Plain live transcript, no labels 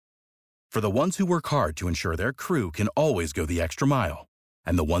For the ones who work hard to ensure their crew can always go the extra mile,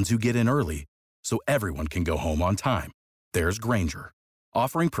 and the ones who get in early so everyone can go home on time, there's Grainger,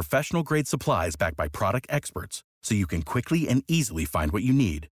 offering professional-grade supplies backed by product experts so you can quickly and easily find what you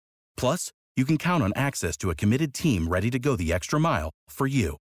need. Plus, you can count on access to a committed team ready to go the extra mile for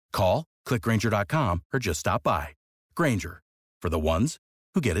you. Call, click Grainger.com, or just stop by. Grainger, for the ones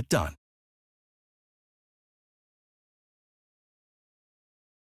who get it done.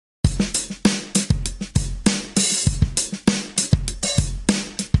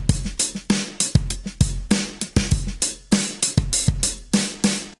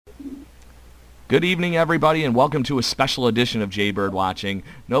 Good evening, everybody, and welcome to a special edition of Jaybird Watching.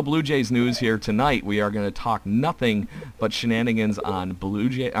 No Blue Jays news here tonight. We are going to talk nothing but shenanigans on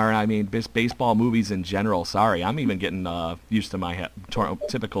baseball movies in general. Sorry, I'm even getting used to my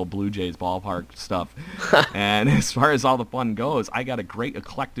typical Blue Jays ballpark stuff. And as far as all the fun goes, I got a great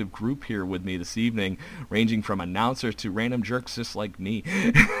eclectic group here with me this evening, ranging from announcers to random jerks just like me.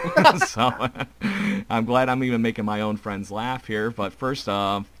 So I'm glad I'm even making my own friends laugh here. But first,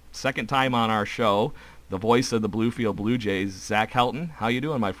 second time on our show, the voice of the Bluefield Blue Jays, Zach Helton. How you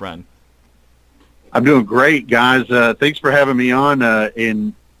doing, my friend? I'm doing great, guys. Thanks for having me on.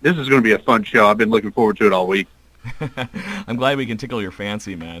 And this is going to be a fun show. I've been looking forward to it all week. I'm glad we can tickle your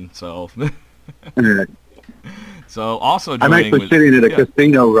fancy, man. So, also I'm actually sitting at a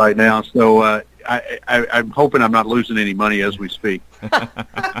casino right now, so I'm hoping I'm not losing any money as we speak.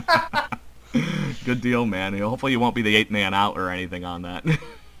 Good deal, man. Hopefully you won't be the 8th man out or anything on that.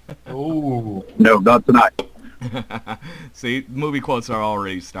 Ooh. No, not tonight. See, movie quotes are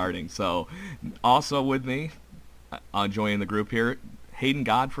already starting. So, also with me, joining the group here, Hayden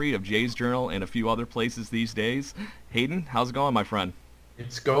Godfrey of Jays Journal and a few other places these days. Hayden, how's it going, my friend?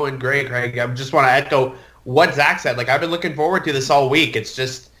 It's going great, Craig. I just want to echo what Zach said. Like, I've been looking forward to this all week. It's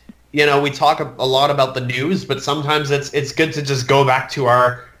just, we talk a lot about the news, but sometimes it's good to just go back to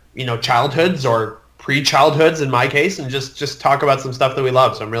our, childhoods or pre-childhoods in my case, and just talk about some stuff that we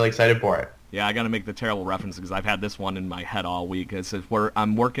love. So I'm really excited for it. Yeah, I got to make the terrible reference because I've had this one in my head all week. It's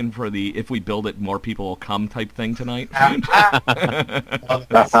I'm working for the "if we build it, more people will come" type thing tonight.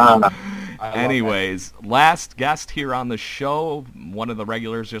 Anyways, last guest here on the show, one of the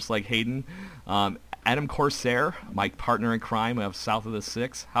regulars, just like Hayden, Adam Corsair, my partner in crime of South of the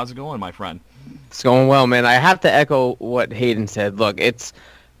Six. How's it going, my friend? It's going well, man. I have to echo what Hayden said. Look,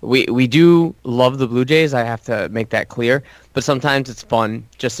 we do love the Blue Jays. I have to make that clear. But sometimes it's fun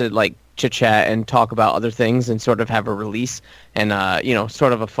just to chit-chat and talk about other things and sort of have a release and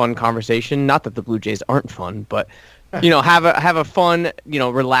sort of a fun conversation. Not that the Blue Jays aren't fun, but have a fun,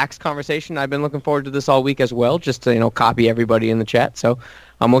 relaxed conversation. I've been looking forward to this all week as well, just to copy everybody in the chat. So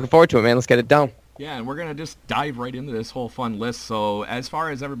I'm looking forward to it, man. Let's get it done. Yeah, and we're going to just dive right into this whole fun list. So as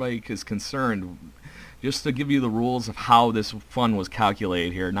far as everybody is concerned, just to give you the rules of how this fun was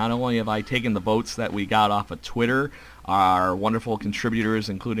calculated here, not only have I taken the votes that we got off of Twitter, our wonderful contributors,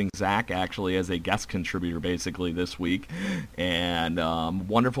 including Zach, actually, as a guest contributor basically this week, and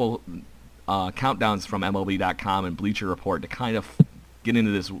wonderful countdowns from MLB.com and Bleacher Report to kind of get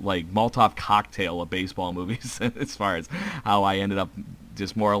into this Molotov cocktail of baseball movies as far as how I ended up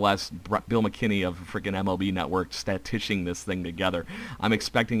just more or less Bill McKinney of freaking MLB Network statistician this thing together. I'm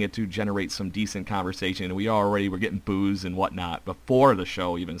expecting it to generate some decent conversation, and we already were getting booze and whatnot before the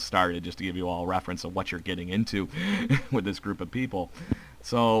show even started, just to give you all a reference of what you're getting into with this group of people.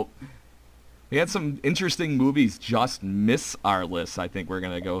 So we had some interesting movies just miss our list. I think we're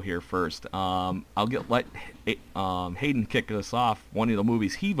going to go here first. I'll let Hayden kick us off. One of the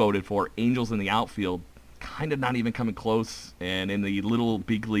movies he voted for, Angels in the Outfield, kind of not even coming close, and in the little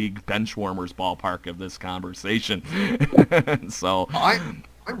big league bench warmers ballpark of this conversation. So I'm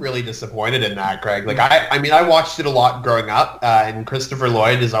really disappointed in that, Craig. I watched it a lot growing up, and Christopher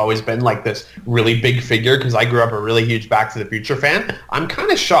Lloyd has always been this really big figure because I grew up a really huge Back to the Future fan. I'm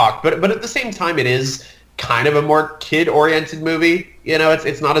kind of shocked, but at the same time, it is kind of a more kid-oriented movie.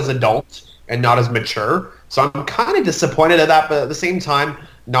 It's not as adult and not as mature, so I'm kind of disappointed at that, but at the same time,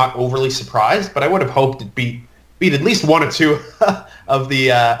 not overly surprised, but I would have hoped it beat at least one or two of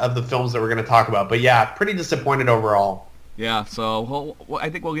the films that we're going to talk about. But yeah, pretty disappointed overall. Yeah, so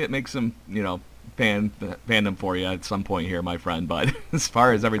I think we'll make some fandom for you at some point here, my friend. But as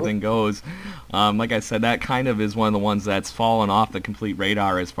far as everything goes, like I said, that kind of is one of the ones that's fallen off the complete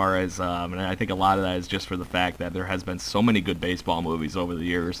radar as far as, and I think a lot of that is just for the fact that there has been so many good baseball movies over the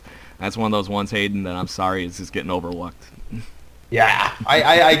years. That's one of those ones, Hayden, that I'm sorry is just getting overlooked. Yeah,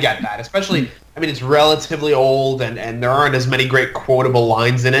 I get that. Especially, it's relatively old, and there aren't as many great quotable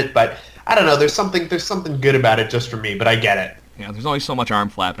lines in it. But I don't know. There's something good about it just for me. But I get it. Yeah, there's only so much arm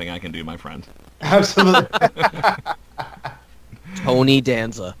flapping I can do, my friend. Absolutely. Tony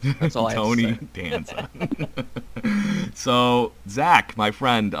Danza. That's all I have to Tony say. Danza. So, Zach, my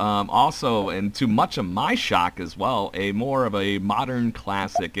friend, also, and to much of my shock as well, a more of a modern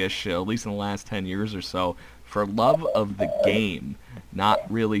classic-ish, at least in the last 10 years or so, For Love of the Game, not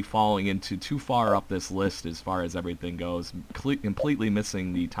really falling into too far up this list as far as everything goes, completely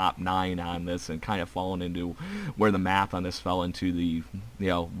missing the top 9 on this and kind of falling into where the math on this fell into the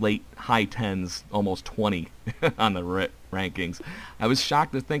late high 10s, almost 20 on the rankings. I was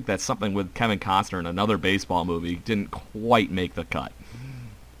shocked to think that something with Kevin Costner in another baseball movie didn't quite make the cut.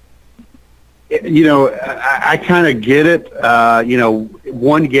 I kind of get it.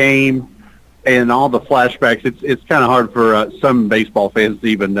 One game and all the flashbacks, it's kind of hard for some baseball fans to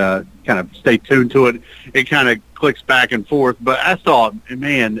even kind of stay tuned to it. It kind of clicks back and forth. But I thought,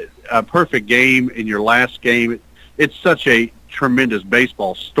 man, a perfect game in your last game. It's such a tremendous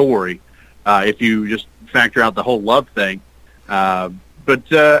baseball story if you just factor out the whole love thing. But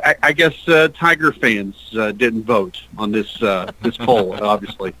I guess Tiger fans didn't vote on this poll,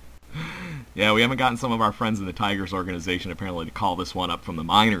 obviously. Yeah, we haven't gotten some of our friends in the Tigers organization apparently to call this one up from the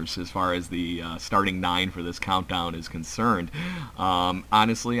minors as far as the starting 9 for this countdown is concerned.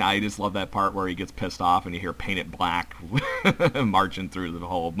 Honestly, I just love that part where he gets pissed off and you hear Paint It Black marching through the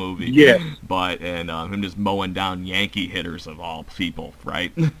whole movie. Yes. And him just mowing down Yankee hitters of all people,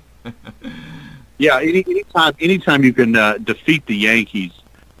 right? Yeah, anytime you can defeat the Yankees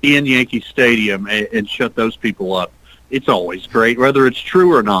in Yankee Stadium and shut those people up, it's always great, whether it's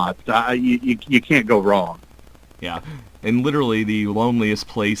true or not. You can't go wrong. Yeah, and literally the loneliest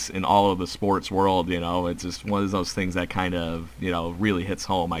place in all of the sports world, it's just one of those things that kind of, really hits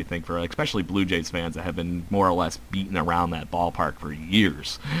home, I think, for especially Blue Jays fans that have been more or less beaten around that ballpark for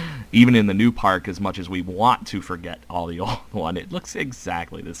years. Even in the new park, as much as we want to forget all the old one, it looks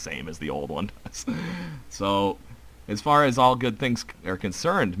exactly the same as the old one does. So, as far as all good things are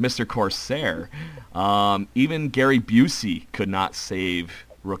concerned, Mr. Corsair, even Gary Busey could not save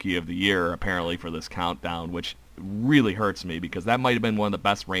Rookie of the Year, apparently, for this countdown, which really hurts me because that might have been one of the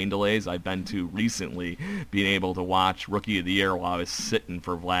best rain delays I've been to recently, being able to watch Rookie of the Year while I was sitting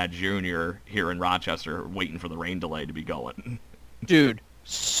for Vlad Jr. here in Rochester waiting for the rain delay to be going. Dude,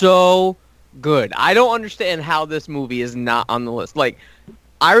 so good. I don't understand how this movie is not on the list. Like,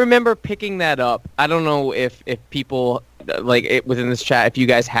 I remember picking that up. I don't know if people within this chat, if you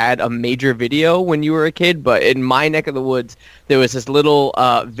guys had a Major Video when you were a kid, but in my neck of the woods, there was this little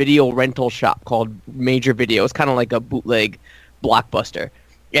video rental shop called Major Video. It's kind of like a bootleg Blockbuster.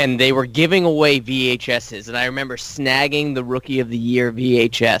 And they were giving away VHSs. And I remember snagging the Rookie of the Year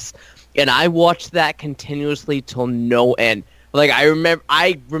VHS. And I watched that continuously till no end. Like, I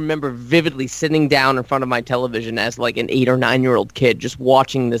remember vividly sitting down in front of my television as, like, an 8 or 9-year-old kid just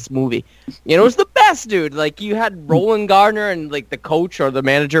watching this movie. It was the best, dude. Like, you had Roland Gardner and, like, the coach or the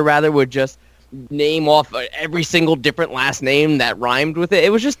manager, rather, would just name off every single different last name that rhymed with it. It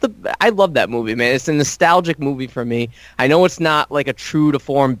was just I love that movie, man. It's a nostalgic movie for me. I know it's not, like, a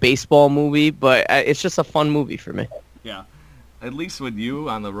true-to-form baseball movie, but it's just a fun movie for me. Yeah. At least with you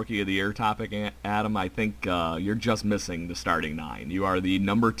on the Rookie of the Year topic, Adam, I think you're just missing the starting 9. You are the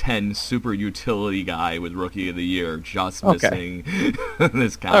number 10 super utility guy with Rookie of the Year, just missing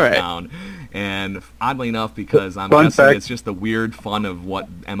this countdown. Right. And oddly enough, because I'm guessing it's just the weird fun of what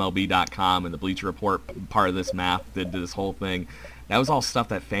MLB.com and the Bleacher Report part of this math did to this whole thing, that was all stuff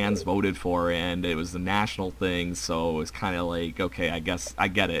that fans voted for, and it was the national thing, so it was kind of like, okay, I guess I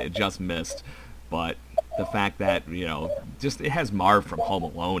get it. It just missed. But the fact that, just it has Marv from Home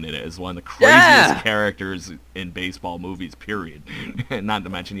Alone in it is one of the craziest characters in baseball movies, period. And not to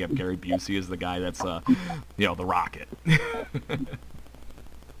mention you have Gary Busey as the guy that's, the Rocket.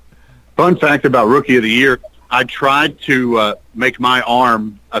 Fun fact about Rookie of the Year, I tried to make my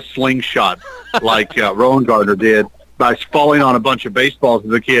arm a slingshot like Roland Gardner did by falling on a bunch of baseballs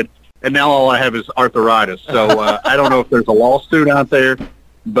as a kid, and now all I have is arthritis. So I don't know if there's a lawsuit out there,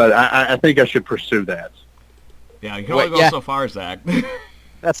 but I think I should pursue that. Yeah, you can only go so far, Zach.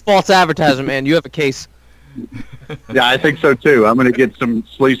 That's false advertising, man. You have a case. Yeah, I think so, too. I'm going to get some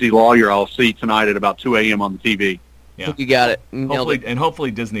sleazy lawyer I'll see tonight at about 2 a.m. on the TV. Yeah. You got it. Hopefully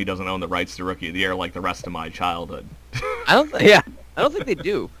Disney doesn't own the rights to Rookie of the Year like the rest of my childhood. I don't think they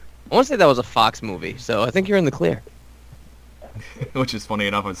do. I want to say that was a Fox movie, so I think you're in the clear. Which is funny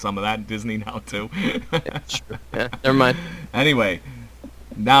enough with some of that Disney now, too. Yeah, never mind. Anyway,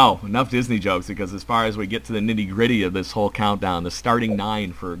 now, enough Disney jokes, because as far as we get to the nitty-gritty of this whole countdown, the starting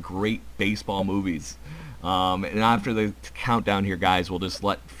 9 for great baseball movies. And after the countdown here, guys, we'll just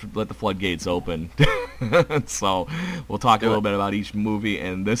let the floodgates open. So we'll talk a little bit about each movie,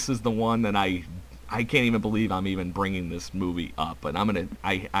 and this is the one that I can't even believe I'm even bringing this movie up, but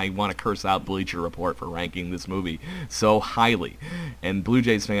I want to curse out Bleacher Report for ranking this movie so highly. And Blue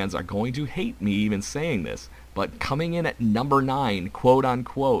Jays fans are going to hate me even saying this, but coming in at number 9, quote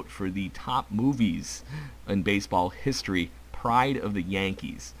unquote, for the top movies in baseball history, Pride of the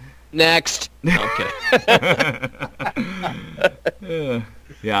Yankees. Next. Okay.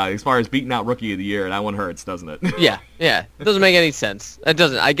 Yeah, as far as beating out Rookie of the Year, that one hurts, doesn't it? Yeah. It doesn't make any sense. It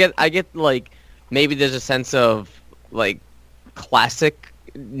doesn't. I get like, maybe there's a sense of, like, classic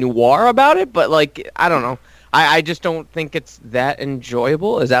noir about it, but, like, I don't know. I just don't think it's that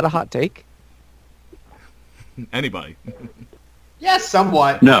enjoyable. Is that a hot take? Anybody? Yeah,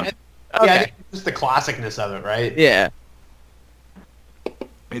 somewhat. No. Yeah, Okay. I think it's just the classicness of it, right? Yeah.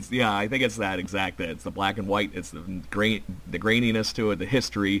 I think it's that exact. It's the black and white. It's the graininess to it, the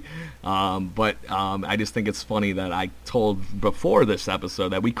history. But I just think it's funny that I told before this episode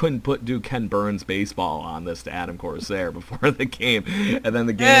that we couldn't do Ken Burns baseball on this to Adam Corsair before the game, and then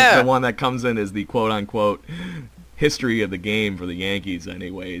the one that comes in is the quote unquote history of the game for the Yankees.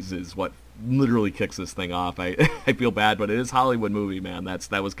 Anyways, is what literally kicks this thing off. I feel bad, but it is a Hollywood movie, man.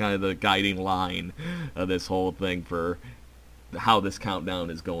 That was kind of the guiding line of this whole thing for how this countdown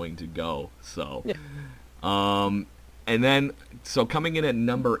is going to go. So, and then, so coming in at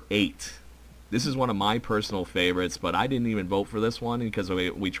number 8, this is one of my personal favorites, but I didn't even vote for this one because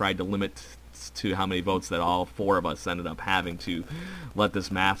we tried to limit to how many votes that all 4 of us ended up having to let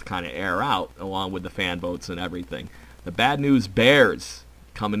this math kind of air out, along with the fan votes and everything. The Bad News Bears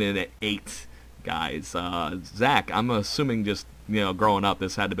coming in at 8, guys. Zach, I'm assuming just, growing up,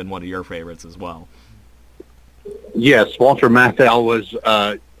 this had to have been one of your favorites as well. Yes, Walter Matthau was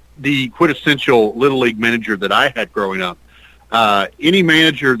the quintessential Little League manager that I had growing up. Any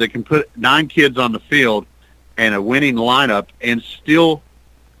manager that can put 9 kids on the field and a winning lineup and still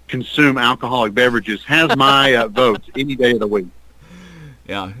consume alcoholic beverages has my votes any day of the week.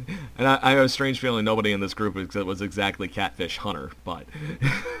 Yeah, and I have a strange feeling nobody in this group was exactly Catfish Hunter, but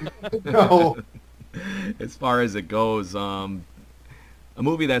No. as far as it goes, a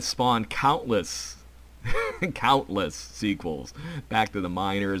movie that spawned countless sequels, Back to the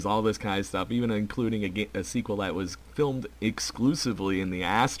Minors, all this kind of stuff, even including a sequel that was filmed exclusively in the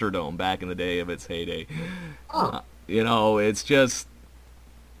Astrodome back in the day of its heyday. It's just,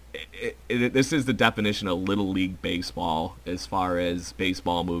 this is the definition of Little League baseball as far as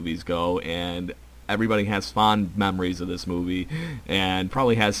baseball movies go, and everybody has fond memories of this movie and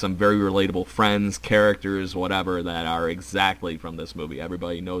probably has some very relatable friends, characters, whatever, that are exactly from this movie.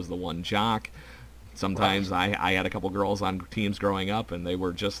 Everybody knows the one jock. Sometimes I had a couple girls on teams growing up, and they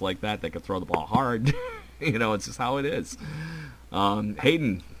were just like that. They could throw the ball hard. It's just how it is.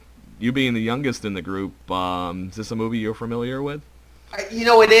 Hayden, you being the youngest in the group, is this a movie you're familiar with?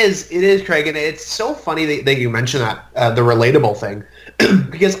 It is, Craig, and it's so funny that you mentioned that, the relatable thing,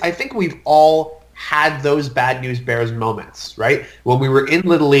 because I think we've all had those Bad News Bears moments, right? When we were in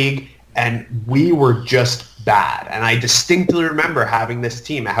Little League and we were just bad. And I distinctly remember having this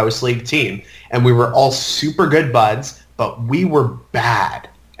team, a house league team, and we were all super good buds, but we were bad.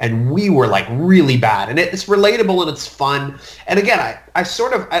 And we were like really bad. And it's relatable and it's fun. And again, I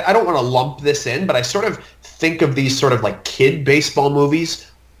don't want to lump this in, but I sort of think of these sort of like kid baseball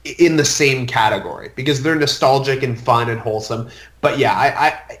movies in the same category because they're nostalgic and fun and wholesome. But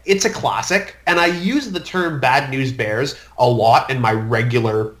yeah, it's a classic. And I use the term Bad News Bears a lot in my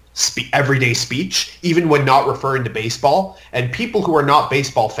regular everyday speech, even when not referring to baseball, and people who are not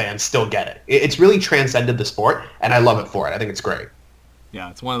baseball fans still get it. It's really transcended the sport, and I love it for it. I think it's great. Yeah,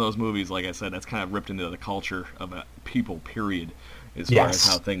 it's one of those movies, like I said, that's kind of ripped into the culture of a people, period, as far as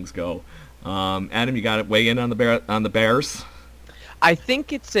how things go. Adam, you got to weigh in on the Bears? I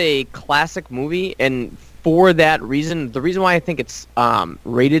think it's a classic movie, and for that reason, the reason why I think it's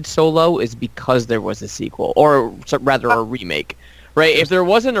rated so low is because there was a sequel, or rather a remake. Right, if there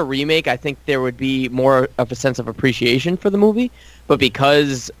wasn't a remake, I think there would be more of a sense of appreciation for the movie. But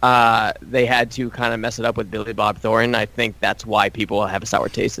because they had to kind of mess it up with Billy Bob Thornton, I think that's why people have a sour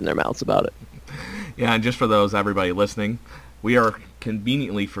taste in their mouths about it. Yeah, and just for everybody listening, we are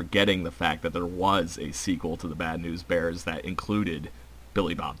conveniently forgetting the fact that there was a sequel to the Bad News Bears that incled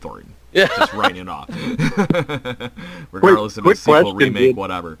Billy Bob Thornton. Yeah. Just writing it off. Regardless of a sequel, remake,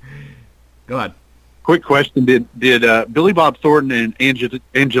 whatever. Go ahead. Quick question: Did Billy Bob Thornton and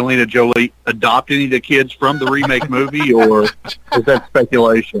Angelina Jolie adopt any of the kids from the remake movie, or is that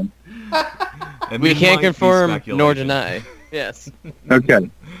speculation? We can't confirm nor deny. Yes.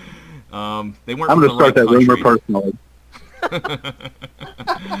 Okay. They weren't. I'm going to start that rumor personally.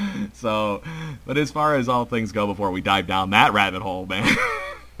 So, but as far as all things go, before we dive down that rabbit hole, man.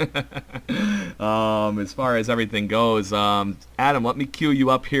 As far as everything goes, Adam, let me cue you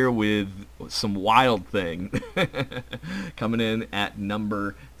up here with some Wild Thing. Coming in at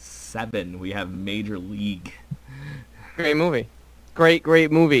number 7, we have Major League. Great movie.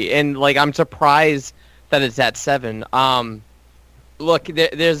 Great movie. And, like, I'm surprised that it's at 7. Look,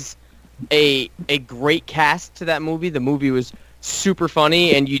 there's a great cast to that movie. The movie was super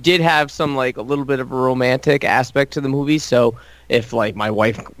funny, and you did have some, like, a little bit of a romantic aspect to the movie. So if, like, my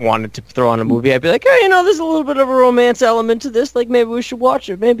wife wanted to throw on a movie, I'd be like, hey, you know, there's a little bit of a romance element to this. Like, maybe we should watch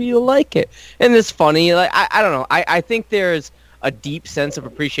it. Maybe you'll like it. And it's funny. Like, I don't know. I think there's a deep sense of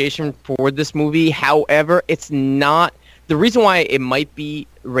appreciation for this movie. However, it's not... The reason why it might be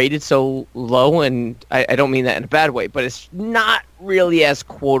rated so low, and I don't mean that in a bad way, but it's not really as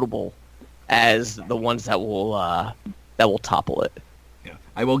quotable as the ones that will topple it. Yeah.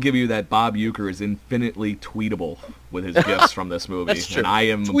 I will give you that Bob Uecker is infinitely tweetable with his gifts from this movie. That's true. And I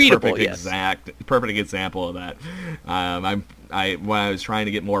am Tweetable, perfect example of that. When I was trying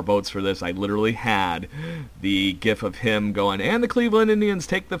to get more votes for this, I literally had the gif of him going, and the Cleveland Indians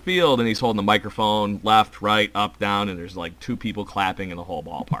take the field, and he's holding the microphone left, right, up, down, and there's like 2 people clapping in the whole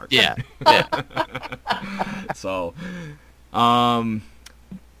ballpark. Yeah. So,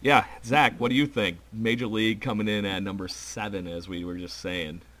 yeah, Zach, what do you think? Major League coming in at number 7, as we were just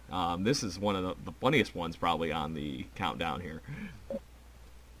saying. This is one of the funniest ones probably on the countdown here.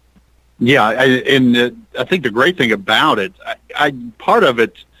 Yeah, I think the great thing about it, part of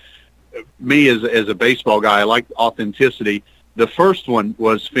it, me as a baseball guy, I like authenticity. The first one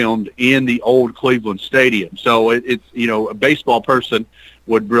was filmed in the old Cleveland Stadium, so it's a baseball person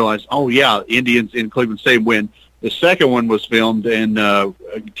would realize, oh yeah, Indians in Cleveland Stadium. When the second one was filmed in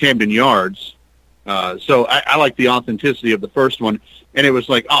Camden Yards, so I like the authenticity of the first one, and it was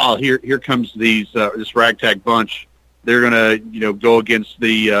like, oh, here comes this ragtag bunch. They're going to, go against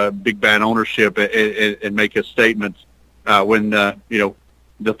the big bad ownership and make a statement when,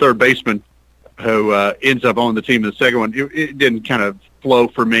 the third baseman who ends up on the team in the second one, it didn't kind of flow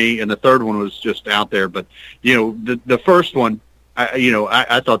for me, and the third one was just out there. But, the first one,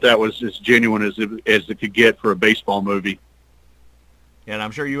 I thought that was as genuine as it could get for a baseball movie. Yeah, and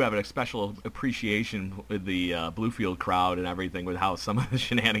I'm sure you have a special appreciation with the Bluefield crowd and everything, with how some of the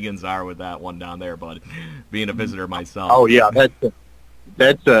shenanigans are with that one down there. But being a visitor myself, oh yeah,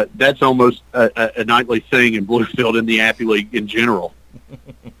 that's almost a nightly thing in Bluefield in the Appy League in general.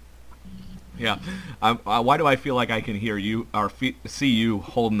 Yeah. Why do I feel like I can hear you or see you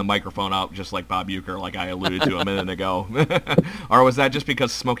holding the microphone out just like Bob Uecker, like I alluded to a minute ago? Or was that just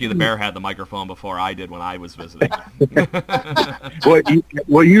because Smokey the Bear had the microphone before I did when I was visiting?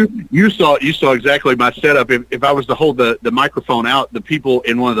 Well, you saw exactly my setup. If I was to hold the microphone out, the people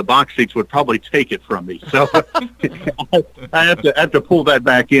in one of the box seats would probably take it from me. So I have to pull that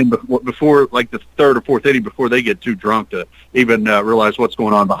back in before like the third or fourth inning, before they get too drunk to even realize what's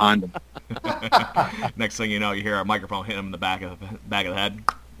going on behind them. Next thing you know, you hear a microphone hit him in the back of the head.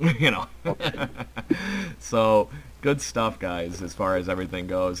 So good stuff, guys, as far as everything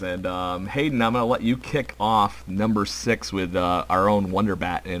goes. And Hayden, I'm going to let you kick off number 6 with our own Wonder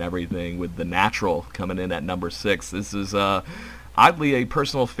Bat and everything, with The Natural coming in at number 6. This is oddly a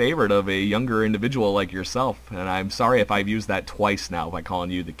personal favorite of a younger individual like yourself, and I'm sorry if I've used that twice now by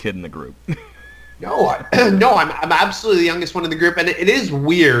calling you the kid in the group. No, I'm absolutely the youngest one in the group, and it is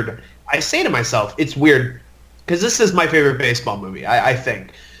weird. I say to myself, it's weird, because this is my favorite baseball movie, I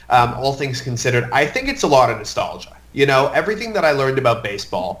think. All things considered, I think it's a lot of nostalgia. Everything that I learned about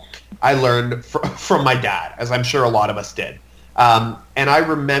baseball, I learned from my dad, as I'm sure a lot of us did. And I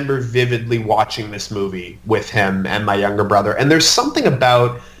remember vividly watching this movie with him and my younger brother. And there's something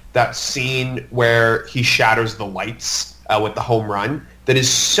about that scene where he shatters the lights with the home run that is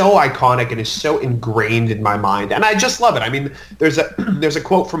so iconic and is so ingrained in my mind. And I just love it. I mean, there's a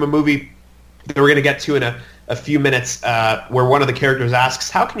quote from a movie that we're going to get to in a few minutes where one of the characters asks,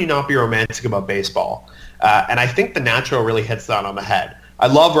 how can you not be romantic about baseball? And I think The Natural really hits that on the head. I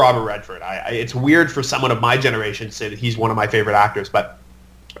love Robert Redford. It's weird for someone of my generation to say that he's one of my favorite actors, but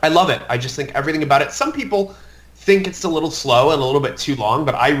I love it. I just think everything about it. Some people think it's a little slow and a little bit too long,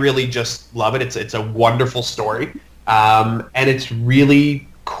 but I really just love it. It's a wonderful story. And it's really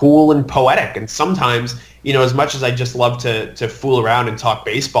cool and poetic. And sometimes, as much as I just love to fool around and talk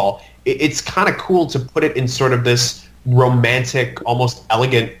baseball, it's kind of cool to put it in sort of this romantic, almost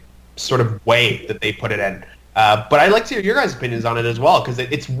elegant sort of way that they put it in. But I'd like to hear your guys' opinions on it as well, because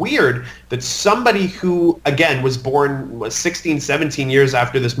it's weird that somebody who, again, was born 16, 17 years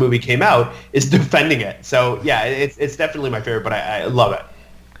after this movie came out is defending it. So, yeah, it's definitely my favorite, but I love it.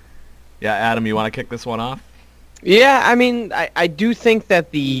 Yeah, Adam, you want to kick this one off? Yeah, I mean, I do think that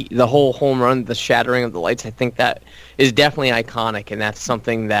the whole home run, the shattering of the lights, I think that is definitely iconic, and that's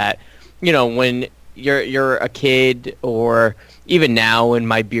something that, when you're a kid, or even now in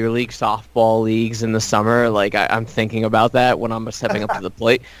my beer league, softball leagues in the summer, like I'm thinking about that when I'm stepping up to the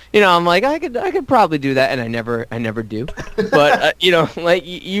plate. I'm like, I could probably do that, and I never do. But like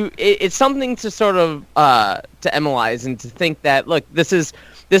it's something to sort of to emphasize and to think that, look, this is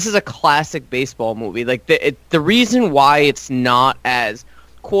a classic baseball movie. Like the reason why it's not as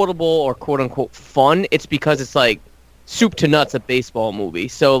quotable or quote unquote fun, it's because it's like soup to nuts a baseball movie.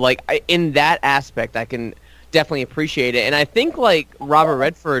 So like in that aspect, I can definitely appreciate it. And I think like Robert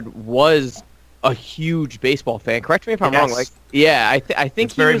Redford was a huge baseball fan. Correct me if I'm wrong. Like, yeah, I think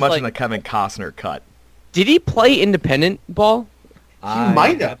it's very he was much like, in the Kevin Costner cut. Did he play independent ball? I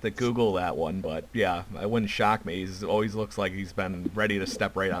might have to Google that one, but yeah, it wouldn't shock me. He always looks like he's been ready to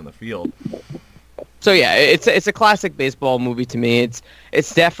step right on the field. So yeah, it's a classic baseball movie to me.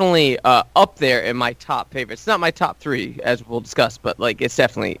 It's definitely up there in my top favorites. It's not my top 3, as we'll discuss, but like it's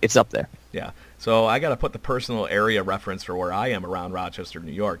up there. Yeah. So I got to put the personal area reference for where I am around Rochester,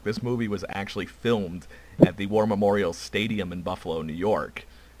 New York. This movie was actually filmed at the War Memorial Stadium in Buffalo, New York.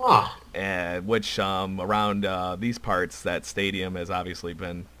 Which around these parts, that stadium has obviously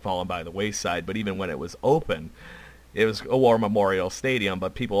been fallen by the wayside. But even when it was open, it was a War Memorial Stadium.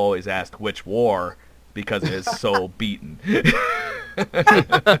 But people always ask which war because it is so beaten.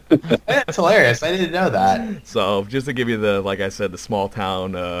 That's hilarious. I didn't know that. So just to give you like I said, the small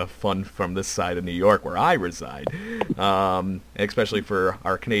town fun from this side of New York where I reside, especially for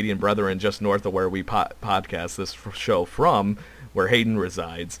our Canadian brethren just north of where we podcast this show from, where Hayden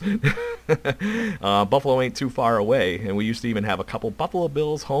resides. Buffalo ain't too far away, and we used to even have a couple Buffalo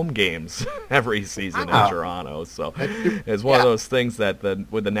Bills home games every season in Toronto. So it's one of those things that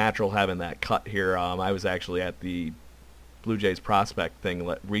with the Natural having that cut here, I was actually at the Blue Jays prospect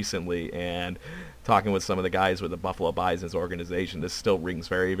thing recently, and talking with some of the guys with the Buffalo Bison's organization, this still rings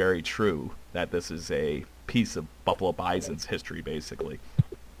very, very true that this is a piece of Buffalo Bison's history, basically.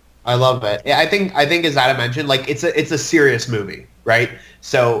 I love it. Yeah, I think as Adam mentioned, like it's a serious movie, right?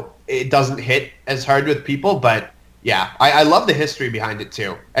 So it doesn't hit as hard with people, but yeah, I love the history behind it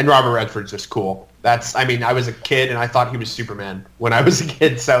too. And Robert Redford's just cool. I was a kid and I thought he was Superman when I was a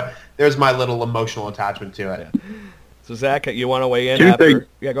kid, so there's my little emotional attachment to it. Yeah. So Zach, you want to weigh in? Two things.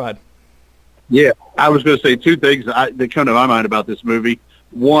 Yeah, go ahead. Yeah, I was going to say 2 things that come to my mind about this movie.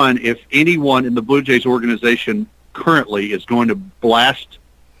 One, if anyone in the Blue Jays organization currently is going to blast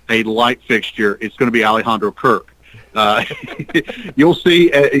a light fixture, it's going to be Alejandro Kirk. You'll see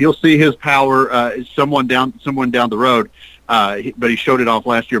his power. Someone down the road, but he showed it off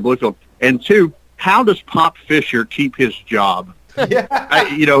last year at Bluefield. And 2, how does Pop Fisher keep his job? Yeah.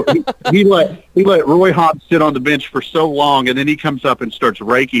 He let Roy Hobbs sit on the bench for so long, and then he comes up and starts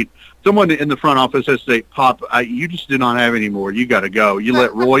raking. Someone in the front office has to say, "Pop, you just do not have any more. You got to go. You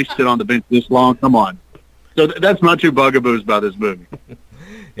let Roy sit on the bench this long. Come on." So that's my 2 bugaboos about this movie.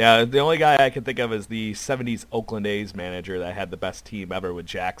 Yeah, the only guy I can think of is the 70s Oakland A's manager that had the best team ever with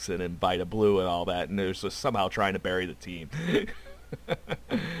Jackson and Vida Blue and all that, and they're just somehow trying to bury the team.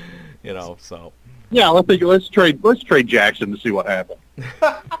 So. Yeah, let's trade Jackson to see what happens.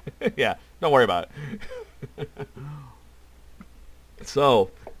 Yeah, don't worry about it. So,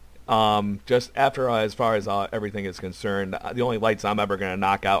 just after, as far as everything is concerned, the only lights I'm ever going to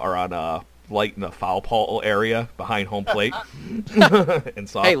knock out are on light in the foul pole area behind home plate. And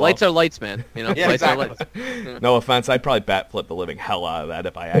hey, lights are lights, man. Yeah, lights exactly. are lights. No offense, I'd probably bat flip the living hell out of that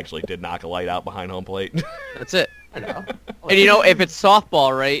if I actually did knock a light out behind home plate. That's it. I know. And if it's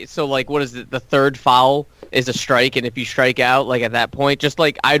softball, right? So like, what is it? The 3rd foul is a strike, and if you strike out, like at that point, just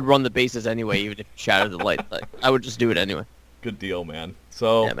like I'd run the bases anyway, even if you shattered the light. Like I would just do it anyway. Good deal, man.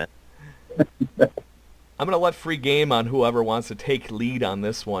 So yeah, man. I'm going to let free game on whoever wants to take lead on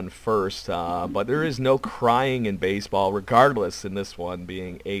this one first, but there is no crying in baseball, regardless in this one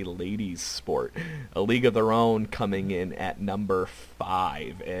being a ladies' sport. A League of Their Own coming in at number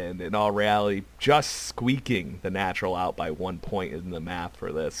 5, and in all reality, just squeaking the Natural out by 1 point in the math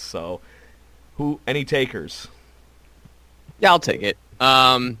for this. So, any takers? Yeah, I'll take it.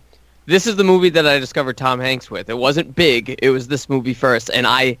 This is the movie that I discovered Tom Hanks with. It wasn't big. It was this movie first, and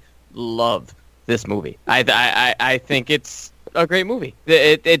I love this movie. I think it's a great movie.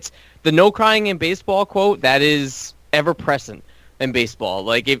 It's the no crying in baseball quote that is ever present in baseball.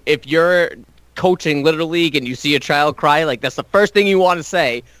 Like if you're coaching Little League and you see a child cry, like that's the first thing you want to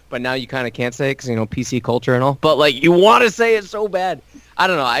say, but now you kind of can't say it because, you know, PC culture and all, but like you want to say it so bad. I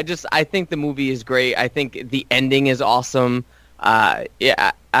don't know. I think the movie is great. I think the ending is awesome.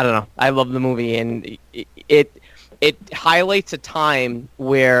 Yeah, I don't know. I love the movie, and it highlights a time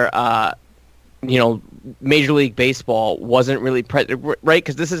where, you know, Major League Baseball wasn't really right,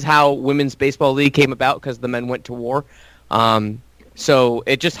 because this is how Women's Baseball League came about, because the men went to war. So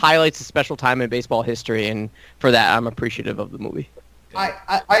it just highlights a special time in baseball history, and for that, I'm appreciative of the movie.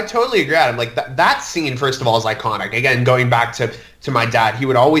 I totally agree, Adam. Like that scene, first of all, is iconic. Again, going back to my dad, he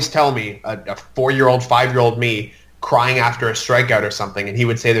would always tell me, a 4-year-old, 5-year-old me crying after a strikeout or something, and he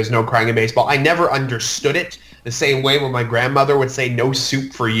would say there's no crying in baseball. I never understood it the same way when my grandmother would say no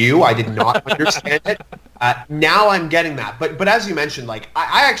soup for you. I did not understand it. Now I'm getting that. But as you mentioned, like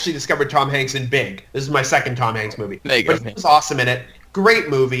I actually discovered Tom Hanks in Big. This is my second Tom Hanks movie. There you go. But he was awesome in it. Great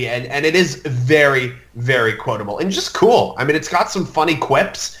movie, and it is very, very quotable and just cool. I mean, it's got some funny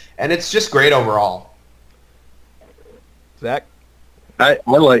quips, and it's just great overall. Zach? I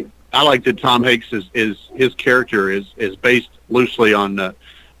like that Tom Hanks is his character is based loosely on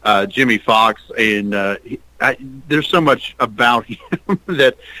Jimmy Fox, and there's so much about him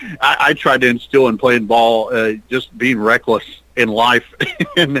that I tried to instill in playing ball, just being reckless in life,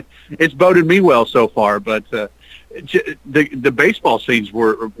 and it's boded me well so far. But the baseball scenes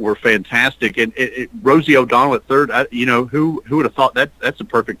were fantastic, and Rosie O'Donnell at third, who would have thought that's a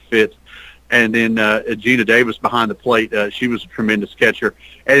perfect fit. And then Gina Davis behind the plate, she was a tremendous catcher.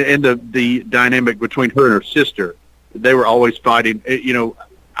 And the dynamic between her and her sister, they were always fighting.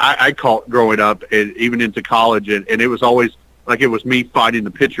 I caught growing up and even into college, and it was always like it was me fighting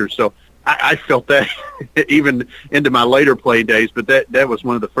the pitcher. So I felt that even into my later playing days. But that was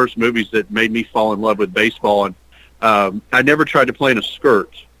one of the first movies that made me fall in love with baseball. And I never tried to play in a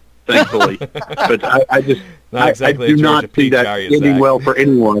skirt, thankfully. But I just exactly I do not see that ending well for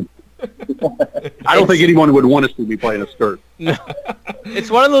anyone. I don't think anyone would want us to be playing a skirt. No.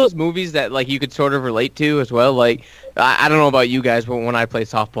 It's one of those movies that like you could sort of relate to as well. Like I don't know about you guys, but when I play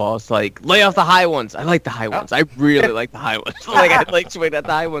softball, it's like lay off the high ones. I like the high ones. I really like the high ones. Like I like swing at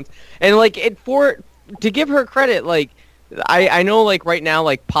the high ones. And like to give her credit, like I know like right now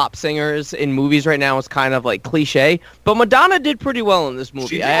like pop singers in movies right now is kind of like cliche, but Madonna did pretty well in this movie.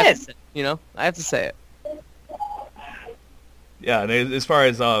 She did. I have to say it. Yeah, and as far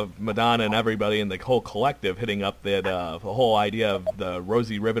as Madonna and everybody and the whole collective hitting up that the whole idea of the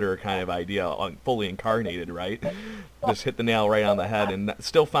Rosie Riveter kind of idea, fully incarnated, right? Just hit the nail right on the head, and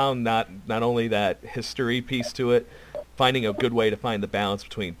still found not only that history piece to it, finding a good way to find the balance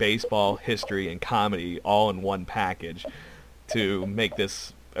between baseball, history, and comedy all in one package to make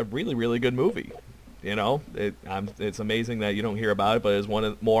this a really, really good movie. You know, it's amazing that you don't hear about it, but it's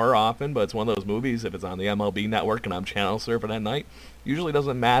more often. But it's one of those movies. If it's on the MLB Network and I'm channel surfing at night, usually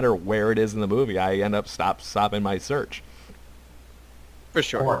doesn't matter where it is in the movie. I end up stopping my search. For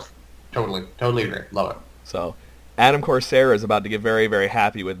sure. Of course. Totally agree. Love it. So, Adam Corsera is about to get very, very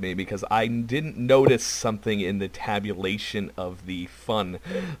happy with me because I didn't notice something in the tabulation of the fun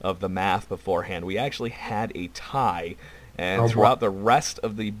of the math beforehand. We actually had a tie. And throughout the rest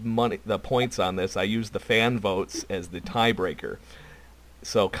of the points on this, I used the fan votes as the tiebreaker.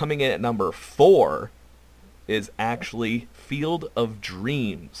 So coming in at number 4 is actually Field of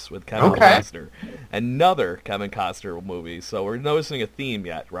Dreams with Kevin Costner. Another Kevin Costner movie. So we're noticing a theme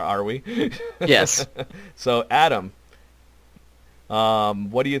yet, are we? Yes. So Adam,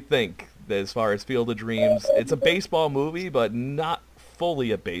 what do you think as far as Field of Dreams? It's a baseball movie, but not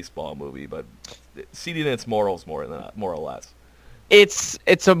fully a baseball movie, but seating its morals more or less.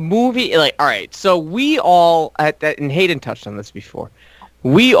 It's a movie, like, all right, so we all, and Hayden touched on this before,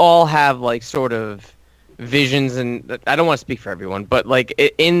 we all have, like, sort of visions, and I don't want to speak for everyone, but, like,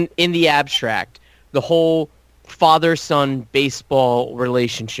 in the abstract, the whole father-son baseball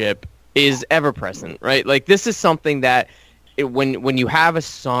relationship is ever-present, right? Like, this is something that when you have a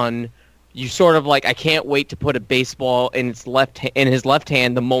son, you sort of like, I can't wait to put a baseball in his left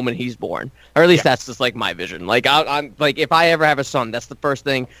hand the moment he's born, or at least that's just like my vision. Like I'm like, if I ever have a son, that's the first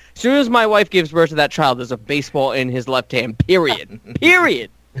thing. As soon as my wife gives birth to that child, there's a baseball in his left hand. Period.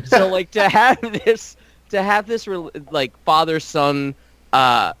 So like to have this like father-son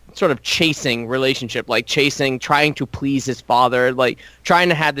sort of chasing relationship, like trying to please his father, like trying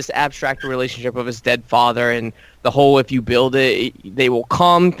to have this abstract relationship of his dead father, and the whole if you build it, they will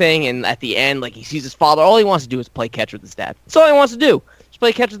come thing, and at the end, like he sees his father, all he wants to do is play catch with his dad. That's all he wants to do, just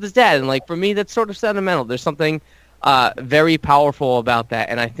play catch with his dad. And like for me, that's sort of sentimental. There's something very powerful about that,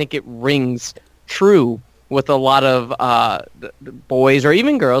 and I think it rings true with a lot of boys or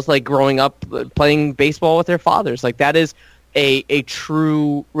even girls like growing up playing baseball with their fathers. Like that is a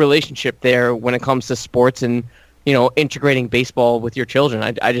true relationship there when it comes to sports and, you know, integrating baseball with your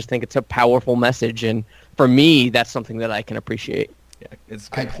children. I just think it's a powerful message, and for me, that's something that I can appreciate. Yeah, it's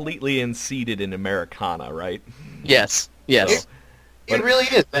completely seated in Americana, right? Yes. Yes. It really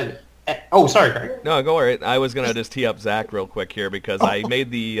is. Oh, sorry, Greg. No, go ahead. I was gonna just tee up Zach real quick here because I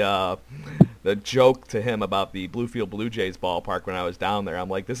made the joke to him about the Bluefield Blue Jays ballpark when I was down there. I'm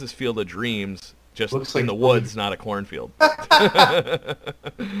like, this is Field of Dreams, just Looks in like the woods, not a cornfield.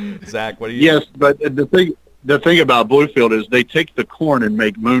 Zach, what do you? Yes, but the thing about Bluefield is they take the corn and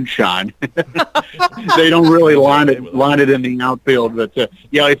make moonshine. They don't really line it in the outfield. But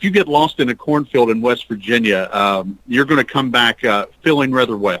yeah, if you get lost in a cornfield in West Virginia, you're going to come back feeling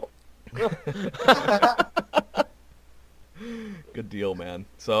rather well. Good deal, man.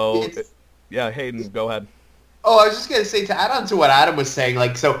 So, yeah, Hayden, go ahead. Oh, I was just going to say, to add on to what Adam was saying,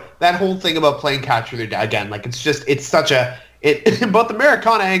 like, so that whole thing about playing catch with your dad, again, like, it's such a, both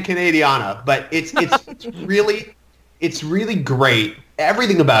Americana and Canadiana, but it's really great.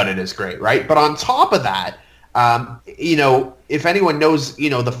 Everything about it is great, right? But on top of that, you know, if anyone knows, you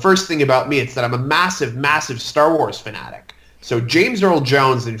know, the first thing about me, it's that I'm a massive, massive Star Wars fanatic. So James Earl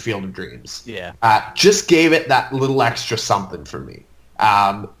Jones in Field of Dreams, just gave it that little extra something for me.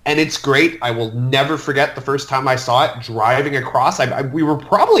 And it's great. I will never forget the first time I saw it driving across. We were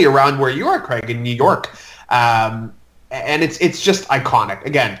probably around where you are, Craig, in New York. And it's just iconic.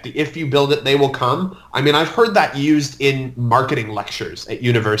 Again, the if you build it, they will come. I mean, I've heard that used in marketing lectures at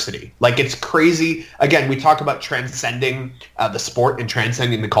university. Like, it's crazy. Again, we talk about transcending the sport and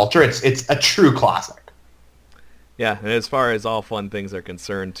transcending the culture. It's a true classic. Yeah, and as far as all fun things are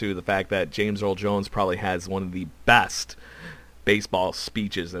concerned, too, the fact that James Earl Jones probably has one of the best baseball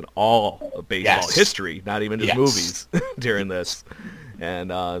speeches in all of baseball history, not even just movies, during this.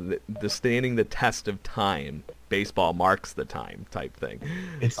 And the standing the test of time, baseball marks the time type thing.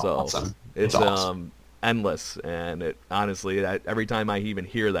 It's awesome. It's awesome. Endless, and it honestly, every time I even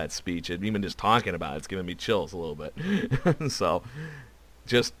hear that speech, and even just talking about it's giving me chills a little bit. So,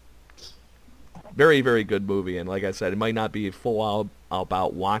 just very, very good movie. And like I said, it might not be full out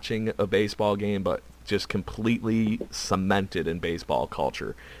about watching a baseball game, but just completely cemented in baseball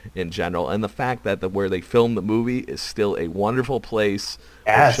culture in general. And the fact that where they filmed the movie is still a wonderful place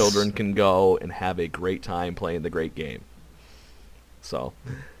where children can go and have a great time playing the great game. So,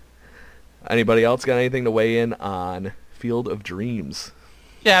 anybody else got anything to weigh in on Field of Dreams?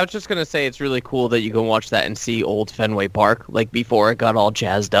 Yeah, I was just going to say it's really cool that you can watch that and see old Fenway Park, like before it got all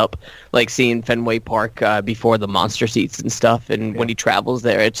jazzed up, like seeing Fenway Park before the monster seats and stuff, and when he travels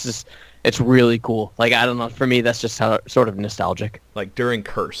there, it's really cool. Like, I don't know, for me, that's just sort of nostalgic. Like during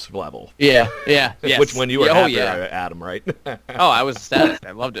Curse level. Yeah, yes. Which when you were Adam, right? Oh, I was ecstatic.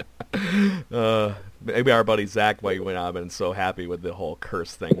 I loved it. Maybe our buddy Zach might have been so happy with the whole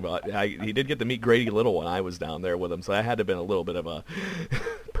Curse thing, but he did get to meet Grady Little when I was down there with him, so that had to have been a little bit of a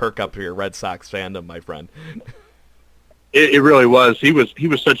perk up for your Red Sox fandom, my friend. It really was. He was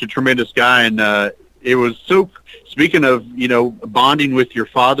such a tremendous guy, and it was so. Speaking of, you know, bonding with your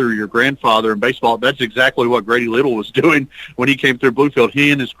father or your grandfather in baseball, that's exactly what Grady Little was doing when he came through Bluefield.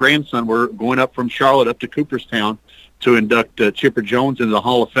 He and his grandson were going up from Charlotte up to Cooperstown to induct Chipper Jones into the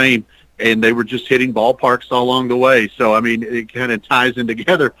Hall of Fame, and they were just hitting ballparks all along the way. So, I mean, it kind of ties in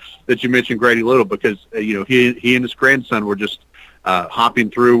together that you mentioned Grady Little because, you know, he and his grandson were just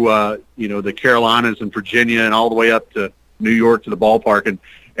hopping through, you know, the Carolinas and Virginia and all the way up to New York to the ballpark.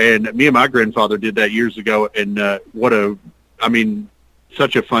 And me and my grandfather did that years ago, and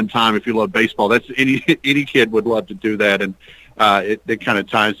such a fun time if you love baseball. That's any kid would love to do that, and it kind of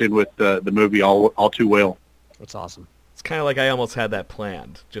ties in with the movie all too well. That's awesome. It's kind of like I almost had that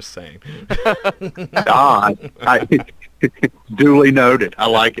planned, just saying. I duly noted. I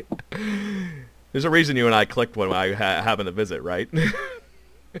like it. There's a reason you and I clicked when I happened to visit, right?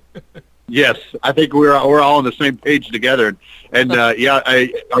 Yes, I think we're all on the same page together. And are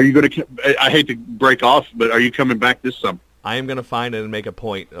you going to? I hate to break off, but are you coming back this summer? I am going to find it and make a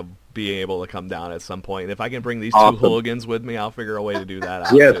point of being able to come down at some point. And if I can bring these two hooligans with me, I'll figure a way to do that out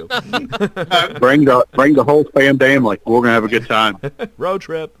too. bring the whole family. We're going to have a good time. Road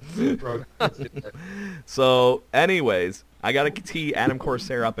trip. So, anyways, I got to tee Adam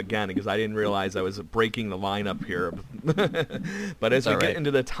Corsair up again because I didn't realize I was breaking the lineup here. But as we get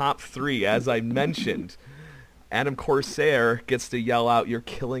into the top three, as I mentioned, Adam Corsair gets to yell out, "You're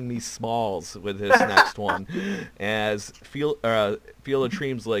killing me, Smalls," with his next one. As Field of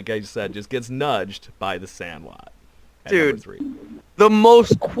Dreams, like I said, just gets nudged by The Sandlot. Dude, the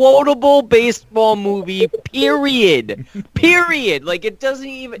most quotable baseball movie, period. Period. Like, it doesn't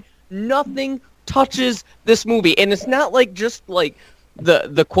even, nothing touches this movie. And it's not like just like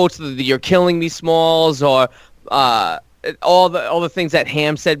the quotes that you're killing me, Smalls, or all the things that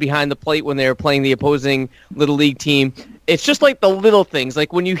Ham said behind the plate when they were playing the opposing Little League team. It's just like the little things.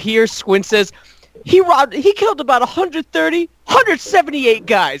 Like when you hear Squint says, he killed about 178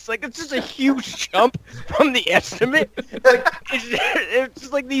 guys. Like, it's just a huge jump from the estimate. Like, it's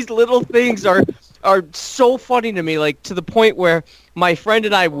just like these little things are so funny to me, like to the point where my friend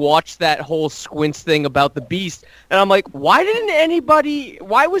and I watched that whole Squints thing about the Beast, and I'm like, why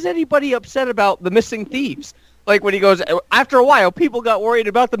was anybody upset about the missing thieves? Like when he goes, after a while, people got worried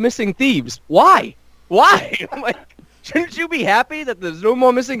about the missing thieves. Why? I'm like, shouldn't you be happy that there's no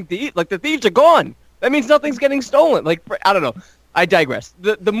more missing thieves? Like, the thieves are gone. That means nothing's getting stolen. Like, I don't know. I digress.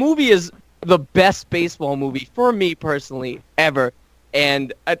 The movie is the best baseball movie for me personally ever.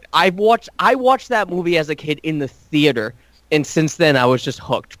 And I watched that movie as a kid in the theater, and since then I was just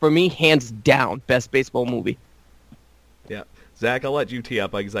hooked. For me, hands down, best baseball movie. Yeah, Zach, I'll let you tee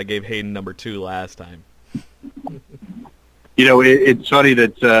up because I gave Hayden number 2 last time. You know, it's funny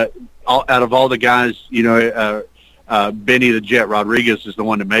that out of all the guys, you know, Benny the Jet Rodriguez is the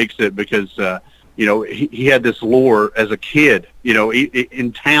one that makes it because, you know, he had this lore as a kid. You know,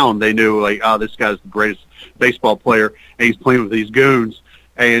 in town they knew, like, oh, this guy's the greatest baseball player, and he's playing with these goons.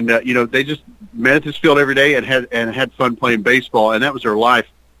 And, you know, they just met at this field every day and had fun playing baseball, and that was their life.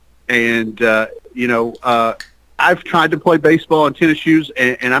 And, you know, I've tried to play baseball in tennis shoes,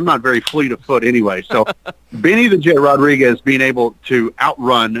 and I'm not very fleet of foot anyway. So Benny the Jet Rodriguez being able to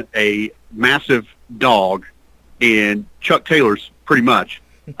outrun a massive dog in Chuck Taylor's pretty much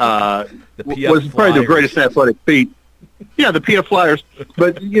was probably the greatest athletic feat. Yeah, the PF Flyers.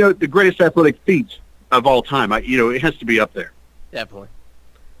 But, you know, the greatest athletic feats of all time. You know, it has to be up there. Definitely.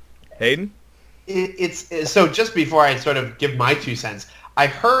 Hayden? It's so just before I sort of give my 2 cents, I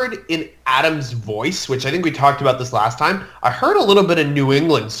heard in Adam's voice, which I think we talked about this last time, I heard a little bit of New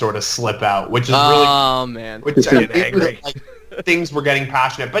England sort of slip out, which is really... Oh, man. Which I think was, like, things were getting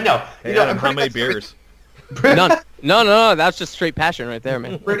passionate. But no, hey, Adam, how many beers? None. No, that's just straight passion right there,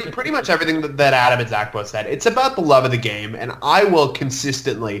 man. Pretty much everything that Adam and Zach both said. It's about the love of the game, and I will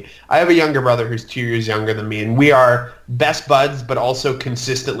consistently... I have a younger brother who's 2 years younger than me, and we are best buds, but also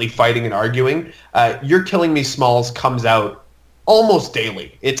consistently fighting and arguing. You're Killing Me, Smalls comes out almost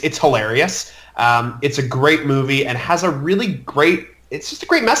daily. It's hilarious. It's a great movie and has a really great... It's just a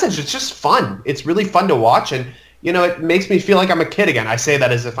great message. It's just fun. It's really fun to watch, and, you know, it makes me feel like I'm a kid again. I say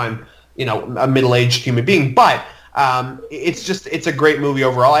that as if I'm, you know, a middle-aged human being, but it's a great movie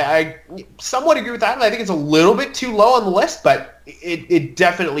overall. I somewhat agree with that, and I think it's a little bit too low on the list, but it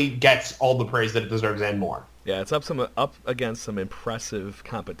definitely gets all the praise that it deserves and more. Yeah, it's up against some impressive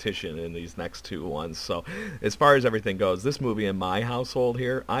competition in these next 2 ones. So as far as everything goes, this movie in my household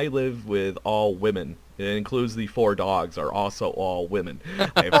here, I live with all women. It includes the 4 dogs are also all women.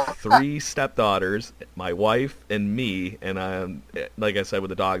 I have 3 stepdaughters, my wife, and me. And like I said with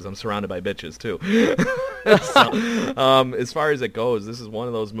the dogs, I'm surrounded by bitches too. So, as far as it goes, this is one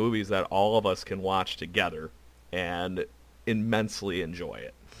of those movies that all of us can watch together and immensely enjoy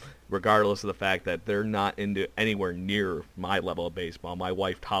it, regardless of the fact that they're not into anywhere near my level of baseball. My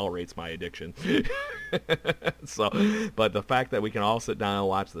wife tolerates my addiction. But the fact that we can all sit down and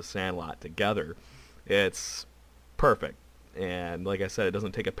watch The Sandlot together, it's perfect. And like I said, it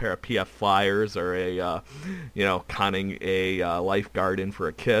doesn't take a pair of PF Flyers or conning a lifeguard in for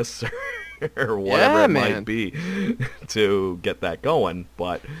a kiss or whatever might be to get that going.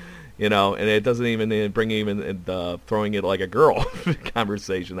 But... You know, and it doesn't even bring even the throwing it like a girl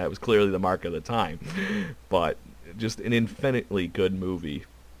conversation. That was clearly the mark of the time. But just an infinitely good movie,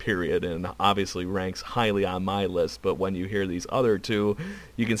 period, and obviously ranks highly on my list. But when you hear these other 2,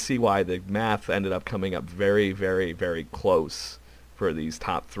 you can see why the math ended up coming up very, very, very close for these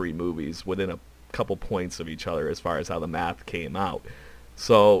top 3 movies, within a couple points of each other as far as how the math came out.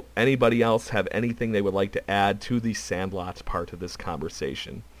 So anybody else have anything they would like to add to the Sandlot part of this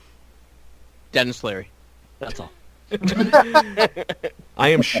conversation? Dennis Leary. That's all. I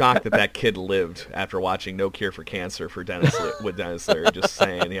am shocked that kid lived after watching No Cure for Cancer with Dennis Leary. Just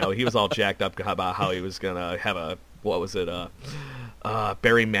saying, you know, he was all jacked up about how he was gonna have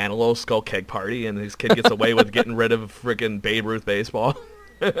Barry Manilow skull keg party, and his kid gets away with getting rid of freaking Babe Ruth baseball.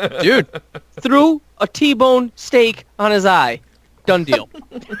 Dude, threw a T-bone steak on his eye. Done deal.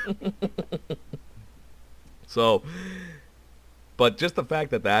 So. But just the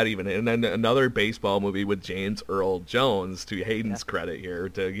fact that even, and then another baseball movie with James Earl Jones, to Hayden's credit here,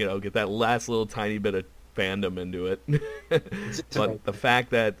 to, you know, get that last little tiny bit of fandom into it. But the fact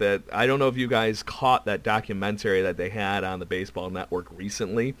that I don't know if you guys caught that documentary that they had on the Baseball Network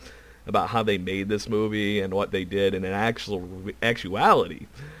recently about how they made this movie and what they did, and in actuality,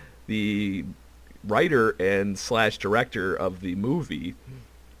 the writer and / director of the movie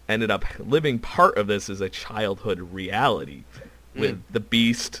ended up living part of this as a childhood reality with the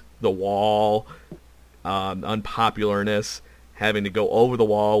Beast, the wall, unpopularness, having to go over the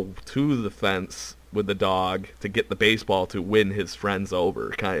wall to the fence with the dog to get the baseball to win his friends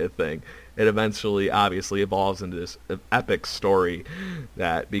over, kind of thing. It eventually, obviously, evolves into this epic story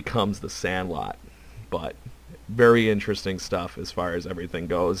that becomes The Sandlot. But very interesting stuff as far as everything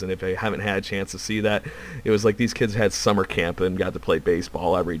goes. And if I haven't had a chance to see that, it was like these kids had summer camp and got to play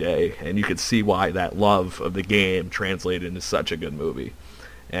baseball every day. And you could see why that love of the game translated into such a good movie.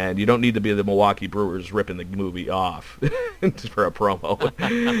 And you don't need to be the Milwaukee Brewers ripping the movie off for a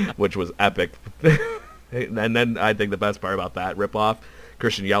promo, which was epic. And then I think the best part about that rip-off,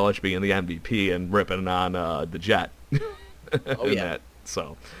 Christian Yelich being the MVP and ripping on the Jet. Oh, yeah.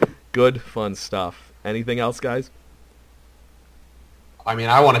 So, good, fun stuff. Anything else, guys? I mean,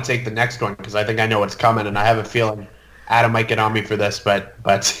 I want to take the next one because I think I know what's coming, and I have a feeling Adam might get on me for this, but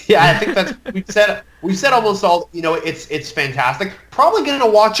yeah, I think that's we've said almost all. You know, it's fantastic. Probably going to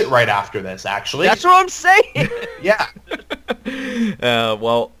watch it right after this. Actually, that's what I'm saying. Yeah.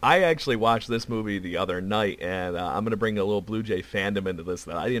 Well, I actually watched this movie the other night, and I'm going to bring a little Blue Jay fandom into this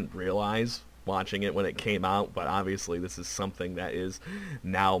that I didn't realize watching it when it came out, but obviously this is something that is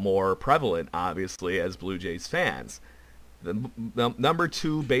now more prevalent, obviously, as Blue Jays fans. The number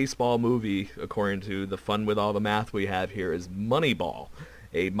 2 baseball movie, according to the fun with all the math we have here, is Moneyball,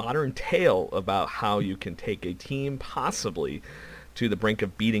 a modern tale about how you can take a team possibly to the brink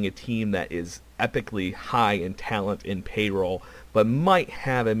of beating a team that is epically high in talent in payroll, but might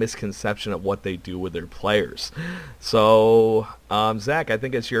have a misconception of what they do with their players. So, Zach, I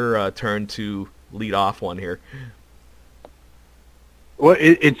think it's your turn to lead off one here. Well,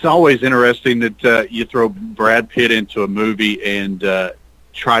 it's always interesting that you throw Brad Pitt into a movie and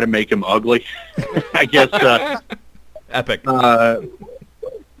try to make him ugly. I guess. Epic.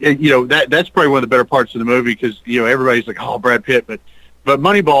 You know, that's probably one of the better parts of the movie because, you know, everybody's like, oh, Brad Pitt. But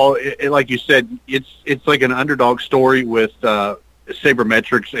Moneyball, like you said, it's like an underdog story with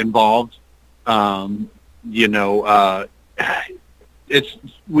sabermetrics involved. You know,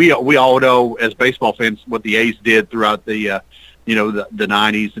 we all know as baseball fans what the A's did throughout the you know, the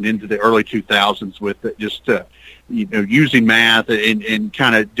 90s and into the early 2000s with just, you know, using math and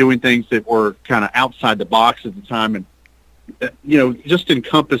kind of doing things that were kind of outside the box at the time. And, you know, just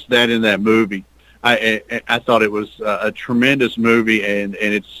encompass that in that movie. I thought it was a tremendous movie, and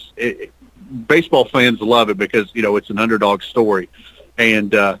baseball fans love it because, you know, it's an underdog story. And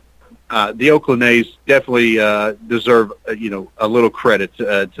the Oakland A's definitely deserve, you know, a little credit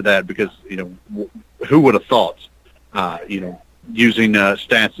to that because, you know, who would have thought, you know, using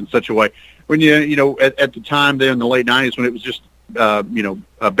stats in such a way when you know at the time there in the late 90s when it was just you know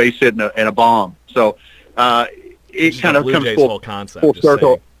a base hit and a bomb. So it kind of comes full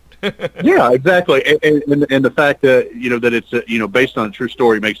circle. Yeah, exactly. And the fact that you know that it's you know based on a true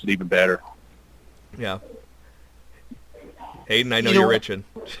story makes it even better. Yeah. Hayden, I know you're itching.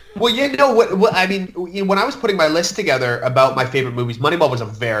 Well, you know what I mean, when I was putting my list together about my favorite movies, Moneyball was a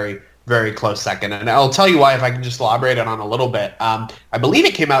very, very close second. And I'll tell you why if I can just elaborate on a little bit. I believe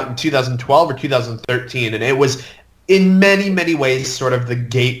it came out in 2012 or 2013, and it was in many, many ways sort of the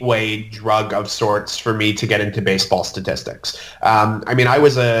gateway drug of sorts for me to get into baseball statistics. I mean, I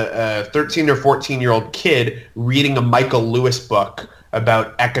was a 13 or 14-year-old kid reading a Michael Lewis book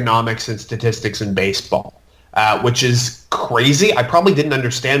about economics and statistics in baseball. Which is crazy. I probably didn't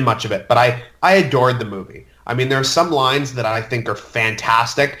understand much of it, but I adored the movie. I mean, there are some lines that I think are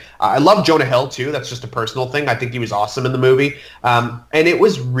fantastic. I love Jonah Hill, too. That's just a personal thing. I think he was awesome in the movie. And it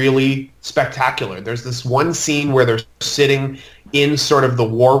was really spectacular. There's this one scene where they're sitting in sort of the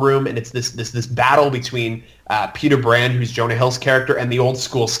war room, and it's this battle between Peter Brand, who's Jonah Hill's character, and the old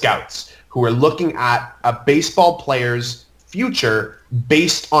school scouts, who are looking at a baseball player's future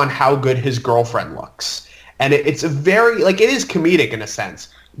based on how good his girlfriend looks. And it's a very, like, it is comedic in a sense.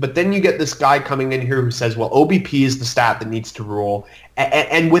 But then you get this guy coming in here who says, well, OBP is the stat that needs to rule.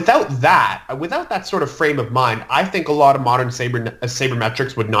 And without that sort of frame of mind, I think a lot of modern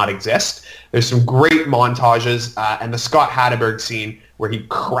sabermetrics would not exist. There's some great montages. And the Scott Hatteberg scene where he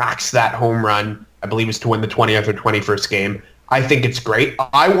cracks that home run, I believe is to win the 20th or 21st game. I think it's great.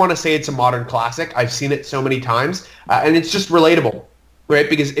 I want to say it's a modern classic. I've seen it so many times. And it's just relatable, right?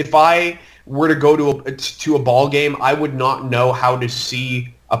 Because if I were to go to a ball game, I would not know how to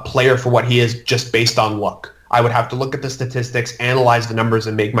see a player for what he is just based on look. I would have to look at the statistics, analyze the numbers,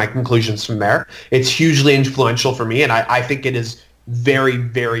 and make my conclusions from there. It's hugely influential for me, and I think it is very,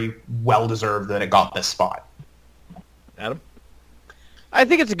 very well-deserved that it got this spot. Adam? I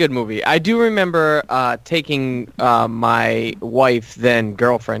think it's a good movie. I do remember taking my wife, then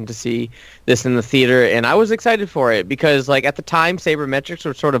girlfriend, to see this in the theater, and I was excited for it because, like, at the time, sabermetrics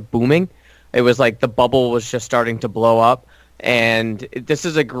were sort of booming. It was like the bubble was just starting to blow up, and this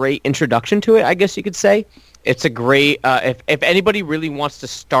is a great introduction to it, I guess you could say. It's a great, if anybody really wants to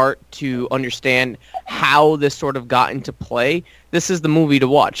start to understand how this sort of got into play, this is the movie to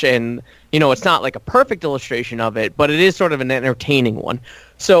watch. And, you know, it's not like a perfect illustration of it, but it is sort of an entertaining one.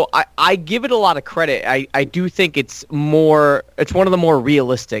 So I give it a lot of credit. I do think it's one of the more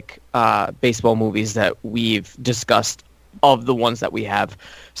realistic baseball movies that we've discussed of the ones that we have.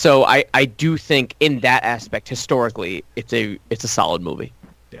 So I do think in that aspect, historically, it's a solid movie.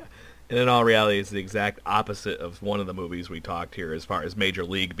 And in all reality, it's the exact opposite of one of the movies we talked here as far as Major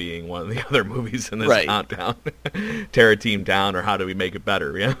League being one of the other movies in this countdown. Tear a team down, or how do we make it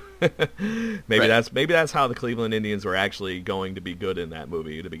better? Yeah, maybe that's how the Cleveland Indians were actually going to be good in that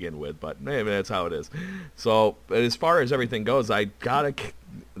movie to begin with, but maybe that's how it is. So as far as everything goes, the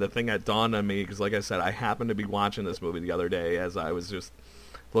thing that dawned on me, because like I said, I happened to be watching this movie the other day as I was just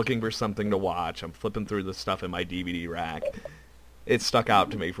looking for something to watch. I'm flipping through the stuff in my DVD rack. It stuck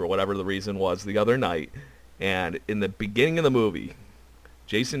out to me for whatever the reason was the other night. And in the beginning of the movie,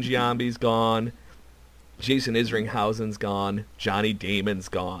 Jason Giambi's gone, Jason Isringhausen's gone, Johnny Damon's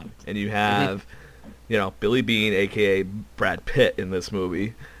gone. And you have, Billy Beane, a.k.a. Brad Pitt, in this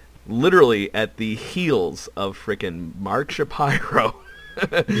movie, literally at the heels of frickin' Mark Shapiro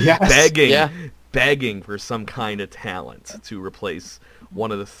begging for some kind of talent to replace one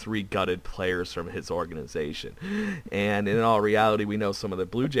of the three gutted players from his organization. And in all reality, we know some of the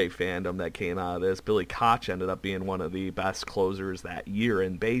Blue Jay fandom that came out of this. Billy Koch ended up being one of the best closers that year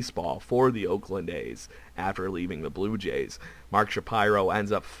in baseball for the Oakland A's after leaving the Blue Jays. Mark Shapiro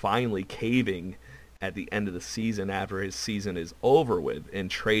ends up finally caving at the end of the season after his season is over with and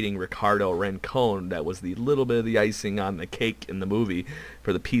trading Ricardo Rincon, that was the little bit of the icing on the cake in the movie,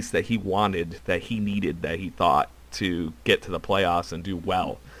 for the piece that he wanted, that he needed, that he thought to get to the playoffs and do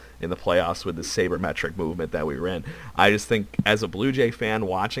well in the playoffs with the sabermetric movement that we were in. I just think as a Blue Jay fan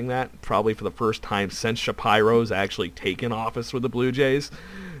watching that, probably for the first time since Shapiro's actually taken office with the Blue Jays,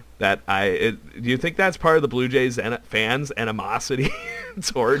 do you think that's part of the Blue Jays fans' animosity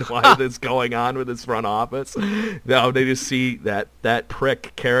toward why this going on with this front office? No, they just see that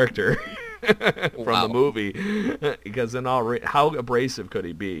prick character from the movie, because how abrasive could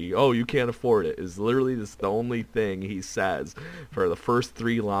he be? Oh, you can't afford it is literally the only thing he says for the first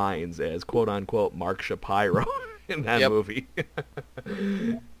three lines as quote-unquote Mark Shapiro in that movie.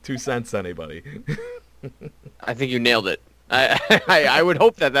 2 cents, anybody? I think you nailed it. I would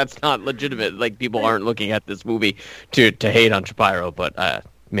hope that that's not legitimate. Like, people aren't looking at this movie to hate on Shapiro, but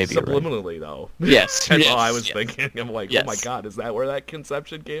maybe subliminally, right. Though. Yes, that's all I was thinking. I'm like, oh my God, is that where that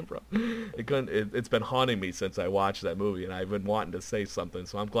conception came from? It's been haunting me since I watched that movie, and I've been wanting to say something.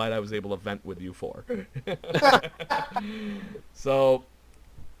 So I'm glad I was able to vent with you four. So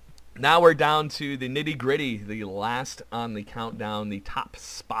now we're down to the nitty gritty, the last on the countdown, the top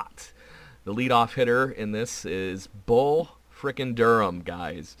spot. The leadoff hitter in this is Bull frickin' Durham,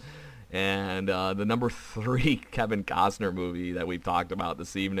 guys. And the number 3 Kevin Costner movie that we've talked about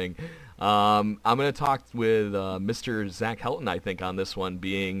this evening. I'm going to talk with Mr. Zach Helton, I think, on this one,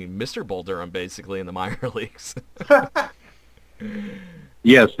 being Mr. Bull Durham, basically, in the minor leagues.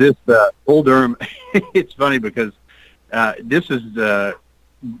 Yes, this Bull Durham, it's funny because this is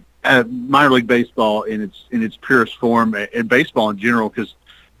minor league baseball in its purest form, and baseball in general, because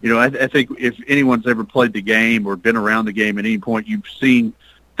I think if anyone's ever played the game or been around the game at any point, you've seen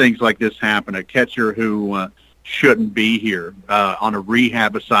things like this happen. A catcher who shouldn't be here on a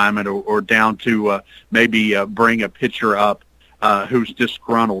rehab assignment, or down to maybe bring a pitcher up who's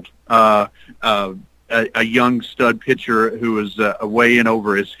disgruntled. A young stud pitcher who is way in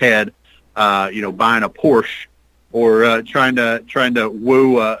over his head, buying a Porsche, or trying to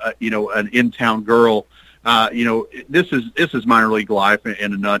woo an in-town girl. This is minor league life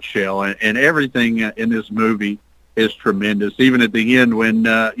in a nutshell, and everything in this movie is tremendous. Even at the end when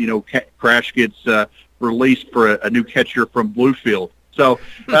Crash gets released for a new catcher from Bluefield. So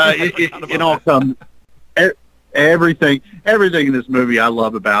it all comes. Everything in this movie I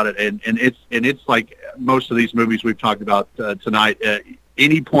love about it, and it's like most of these movies we've talked about tonight.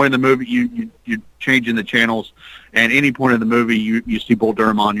 Any point in the movie you're changing the channels, and any point in the movie you see Bull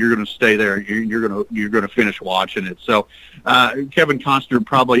Durham on, you're going to stay there. You're going to finish watching it. So Kevin Costner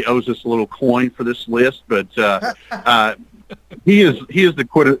probably owes us a little coin for this list, but he is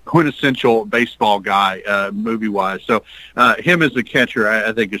the quintessential baseball guy, movie wise. So him as a catcher,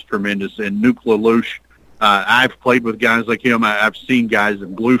 I think is tremendous. And Nuke LaLoosh, I've played with guys like him. I've seen guys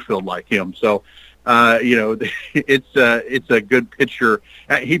in Bluefield like him. So it's a good pitcher.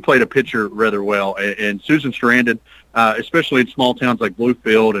 He played a pitcher rather well. And Susan Sarandon, especially in small towns like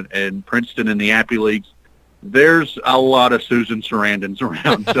Bluefield and Princeton in the Appy Leagues, there's a lot of Susan Sarandons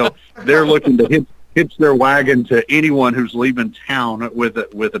around. So they're looking to hitch their wagon to anyone who's leaving town with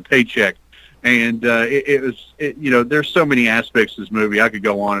a paycheck. And there's so many aspects to this movie. I could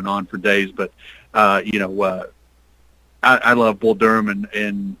go on and on for days, but I love Bull Durham,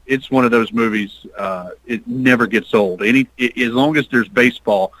 and it's one of those movies. It never gets old. As long as there's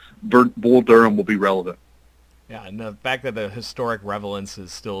baseball, Bull Durham will be relevant. Yeah, and the fact that the historic relevance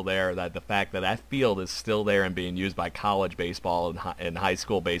is still there, that the fact that field is still there and being used by college baseball and high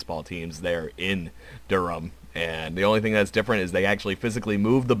school baseball teams there in Durham. And the only thing that's different is they actually physically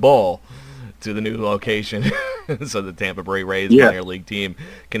moved the ball to the new location so the Tampa Bay Rays minor league team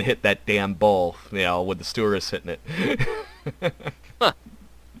can hit that damn ball, with the Stewards hitting it.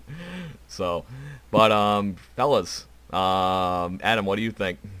 So, but fellas, Adam, what do you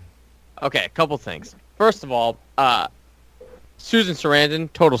think? Okay, a couple things. First of all, Susan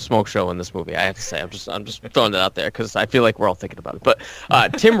Sarandon, total smoke show in this movie. I have to say, I'm just throwing that out there because I feel like we're all thinking about it. But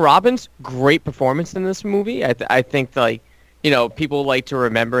Tim Robbins, great performance in this movie. I think people like to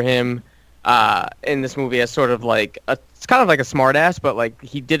remember him in this movie as sort of it's kind of like a smartass, but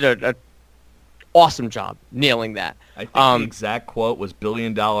he did a awesome job nailing that. I think the exact quote was $1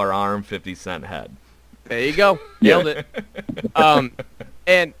 billion arm, 50-cent head. There you go, nailed it.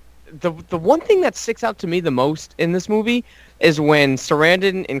 And the one thing that sticks out to me the most in this movie is when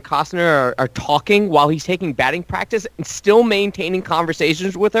Sarandon and Costner are talking while he's taking batting practice and still maintaining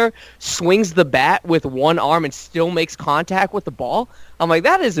conversations with her, swings the bat with one arm and still makes contact with the ball. I'm like,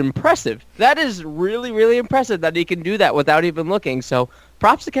 that is impressive. That is really, really impressive that he can do that without even looking. So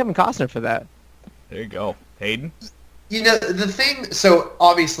props to Kevin Costner for that. There you go. Hayden? The thing, so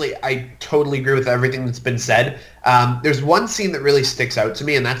obviously I totally agree with everything that's been said. There's one scene that really sticks out to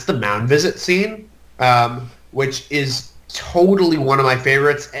me, and that's the mound visit scene, which is totally one of my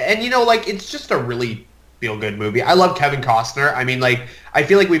favorites. And, it's just a really feel-good movie. I love Kevin Costner. I mean, I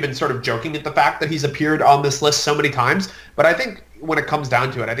feel like we've been sort of joking at the fact that he's appeared on this list so many times, but I think when it comes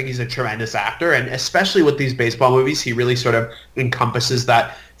down to it, I think he's a tremendous actor, and especially with these baseball movies, he really sort of encompasses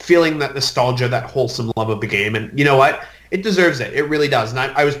that feeling, that nostalgia, that wholesome love of the game. And you know what? It deserves it. It really does. And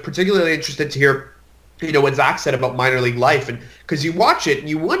I was particularly interested to hear, what Zach said about minor league life, and because you watch it and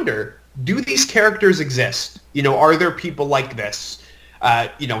you wonder, do these characters exist? Are there people like this?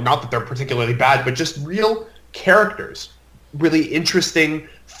 Not that they're particularly bad, but just real characters, really interesting,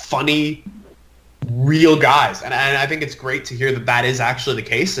 funny, real guys. And I think it's great to hear that is actually the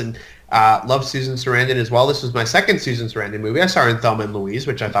case. And love Susan Sarandon as well. This was my second Susan Sarandon movie. I saw her in Thelma and Louise,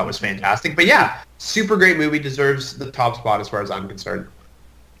 which I thought was fantastic. But yeah, super great movie, deserves the top spot as far as I'm concerned.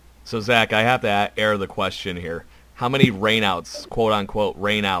 So Zach, I have to air the question here. How many rainouts, quote unquote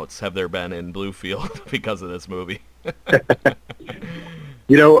rainouts, have there been in Bluefield because of this movie?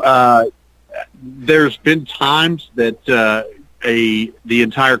 There's been times that the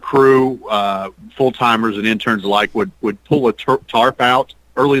entire crew, full-timers and interns alike, would pull a tarp out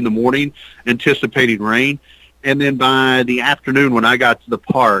early in the morning, anticipating rain. And then by the afternoon when I got to the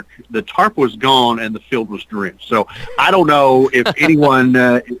park, the tarp was gone and the field was drenched. So I don't know if anyone,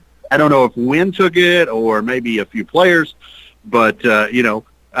 I don't know if wind took it or maybe a few players, but,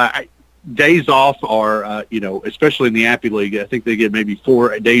 days off are, especially in the Appy League, I think they get maybe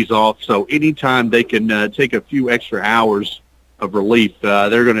 4 days off. So anytime they can take a few extra hours of relief,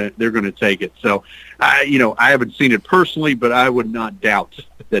 they're gonna take it. So, I haven't seen it personally, but I would not doubt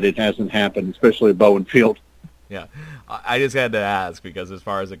that it hasn't happened, especially at Bowen Field. Yeah, I just had to ask because as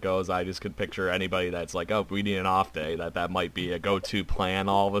far as it goes, I just could picture anybody that's like, oh, we need an off day, that might be a go-to plan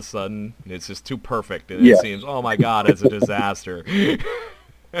all of a sudden. It's just too perfect, and it seems, oh my God, it's a disaster.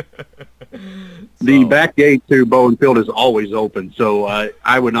 The back gate to Bowen Field is always open, so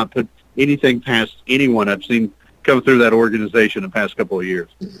I would not put anything past anyone I've seen come through that organization the past couple of years.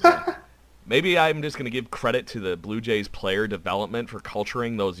 Maybe I'm just going to give credit to the Blue Jays player development for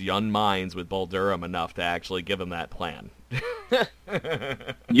culturing those young minds with Bull Durham enough to actually give them that plan.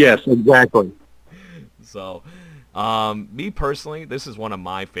 Yes, exactly. So, Me personally, this is one of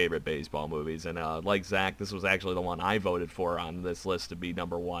my favorite baseball movies, and like Zach, this was actually the one I voted for on this list to be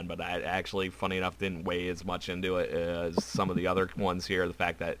number one, but I actually, funny enough, didn't weigh as much into it as some of the other ones here. The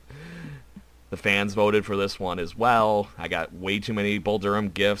fact that the fans voted for this one as well. I got way too many Bull Durham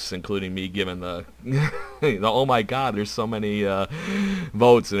gifts, including me giving the, oh my God, there's so many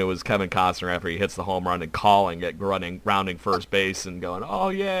votes, and it was Kevin Costner after he hits the home run and calling it, rounding first base and going, oh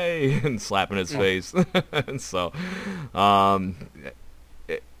yay, and slapping his face. And so,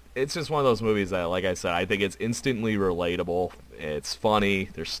 it's just one of those movies that, like I said, I think it's instantly relatable. It's funny.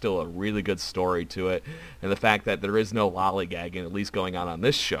 There's still a really good story to it. And the fact that there is no lollygagging, at least going on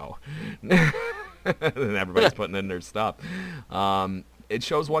this show, and everybody's putting in their stuff, it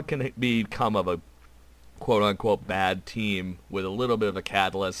shows what can become of a quote-unquote bad team with a little bit of a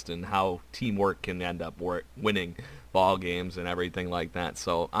catalyst, and how teamwork can end up winning ball games and everything like that.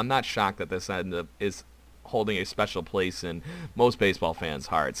 So I'm not shocked that this is holding a special place in most baseball fans'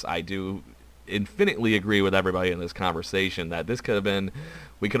 hearts. I do infinitely agree with everybody in this conversation that this could have been,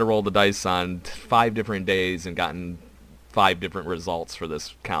 we could have rolled the dice on 5 different days and gotten 5 different results for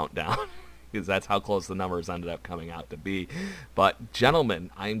this countdown, because that's how close the numbers ended up coming out to be. But gentlemen,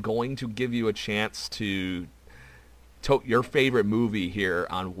 I'm going to give you a chance to tote your favorite movie here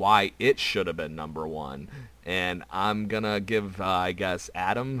on why it should have been number one. And I'm going to give, I guess,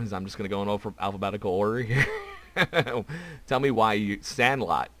 Adam, because I'm just going to go in alphabetical order here. Tell me why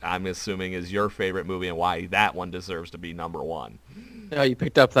Sandlot, I'm assuming, is your favorite movie and why that one deserves to be number one. Oh, you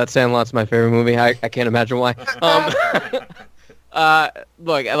picked up that Sandlot's my favorite movie. I can't imagine why.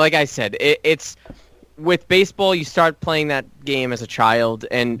 Look, like I said, it's with baseball, you start playing that game as a child,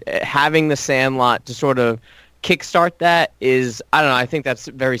 and having the Sandlot to sort of kickstart that is, I don't know, I think that's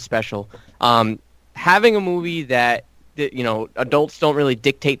very special. Having a movie that, you know, adults don't really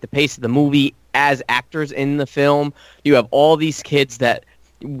dictate the pace of the movie as actors in the film. You have all these kids that,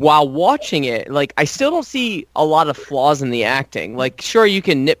 while watching it, like, I still don't see a lot of flaws in the acting. Like, sure, you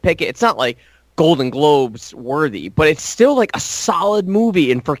can nitpick it. It's not like Golden Globes worthy, but it's still like a solid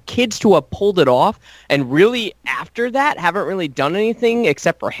movie. And for kids to have pulled it off, and really after that haven't really done anything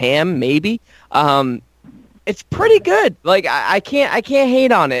except for Ham, maybe. It's pretty good. Like, I can't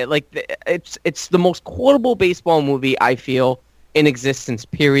hate on it. Like, it's the most quotable baseball movie, I feel, in existence,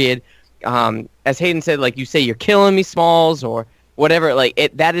 period. As Hayden said, like you say, you're killing me, Smalls, or whatever.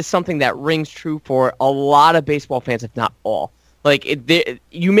 Like, that is something that rings true for a lot of baseball fans, if not all. Like,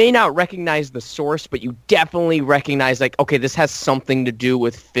 you may not recognize the source, but you definitely recognize, like, okay, this has something to do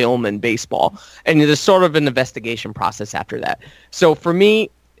with film and baseball. And there's sort of an investigation process after that. So for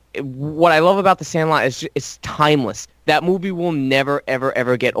me, what I love about The Sandlot is it's timeless. That movie will never, ever,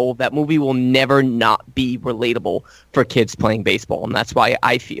 ever get old. That movie will never not be relatable for kids playing baseball, and that's why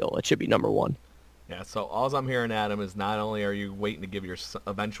I feel it should be number one. Yeah, so all I'm hearing, Adam, is not only are you waiting to give your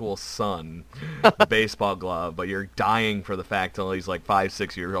eventual son the baseball glove, but you're dying for the fact till he's like 5,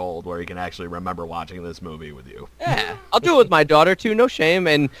 6 years old where he can actually remember watching this movie with you. Yeah, I'll do it with my daughter, too, no shame,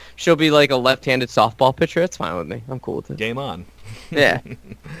 and she'll be like a left-handed softball pitcher. It's fine with me. I'm cool with it. Game on. Yeah.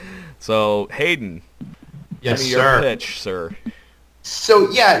 So, Hayden, yes, give me sir. your pitch, sir.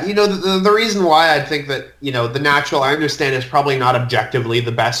 So, yeah, you know, the reason why I think that, you know, The Natural, I understand, is probably not objectively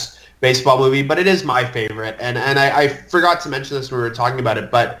the best baseball movie, but it is my favorite. And I forgot to mention this when we were talking about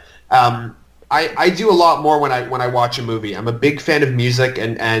it, but I do a lot more when I watch a movie. I'm a big fan of music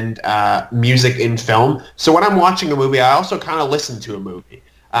and music in film. So when I'm watching a movie, I also kind of listen to a movie.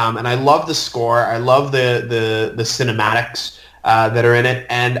 And I love the score. I love the cinematics that are in it.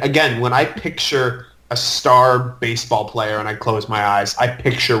 And again, when I picture a star baseball player and I close my eyes, I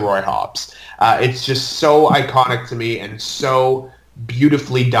picture Roy Hobbs. It's just so iconic to me and so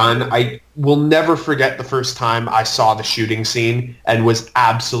beautifully done. I will never forget the first time I saw the shooting scene and was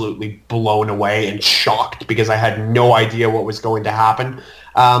absolutely blown away and shocked because I had no idea what was going to happen.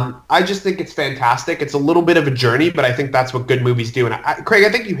 I just think it's fantastic. It's a little bit of a journey, but I think that's what good movies do. And Craig,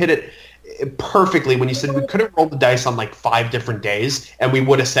 I think you hit it perfectly when you said we could have rolled the dice on like 5 different days and we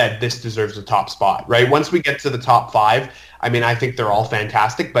would have said this deserves a top spot, right? Once we get to the top 5, I mean, I think they're all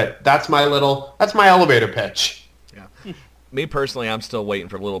fantastic, but that's my elevator pitch. Me personally, I'm still waiting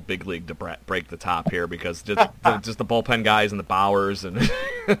for Little Big League to break the top here because just the bullpen guys and the Bowers and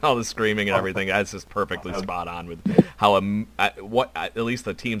all the screaming and everything, that's just perfectly spot on with how at least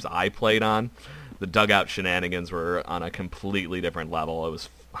the teams I played on, the dugout shenanigans were on a completely different level. It was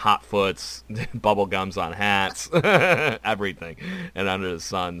hot foots, bubble gums on hats, everything, and under the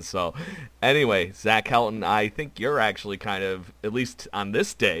sun. So anyway, Zach Helton, I think you're actually kind of, at least on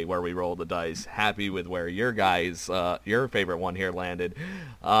this day where we rolled the dice, happy with where your guys, your favorite one here landed.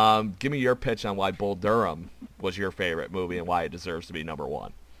 Give me your pitch on why Bull Durham was your favorite movie and why it deserves to be number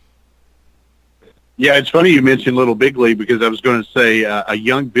one. Yeah, it's funny you mentioned Little Big League because I was going to say a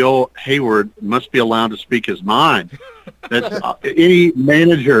young Bill Hayward must be allowed to speak his mind. That's any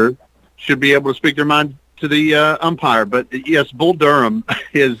manager should be able to speak their mind to the umpire. But yes, Bull Durham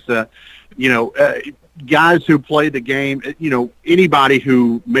is, guys who play the game. Anybody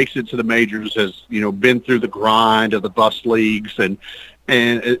who makes it to the majors has been through the grind of the bus leagues and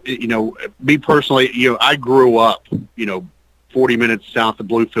me personally, I grew up 40 minutes south of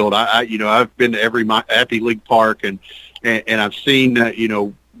Bluefield. I've been to every Appy League Park and I've seen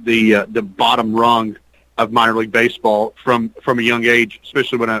the bottom rung of minor league baseball from a young age,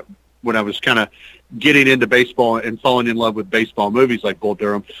 especially when I was kind of getting into baseball and falling in love with baseball movies like Bull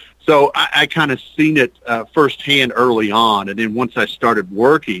Durham. So I kind of seen it firsthand early on, and then once I started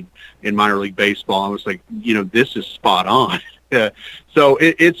working in minor league baseball, I was like, this is spot on. So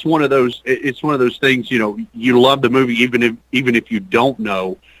it's one of those. It's one of those things. You love the movie even if you don't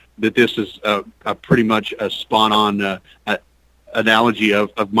know that this is a pretty much a spot on analogy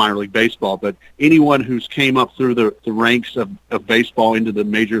of minor league baseball. But anyone who's came up through the ranks of baseball into the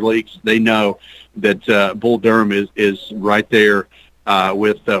major leagues, they know that Bull Durham is right there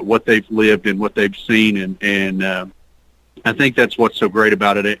with what they've lived and what they've seen, and I think that's what's so great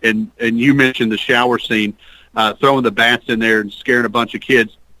about it. And you mentioned the shower scene. Throwing the bats in there and scaring a bunch of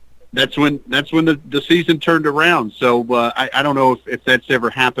kids. That's when the season turned around. So I don't know if that's ever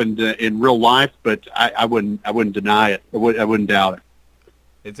happened in real life, but I wouldn't deny it. I wouldn't doubt it.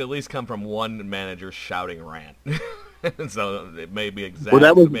 It's at least come from one manager shouting rant. So it may be exactly.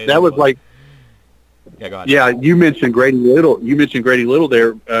 Well, that was like. Yeah, go ahead. Yeah, you mentioned Grady Little.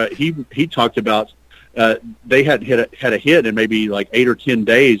 There. He talked about. They had a hit in maybe like 8 or 10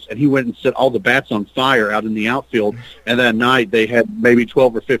 days, and he went and set all the bats on fire out in the outfield. And that night they had maybe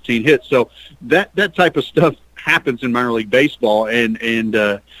 12 or 15 hits. So that type of stuff happens in minor league baseball, and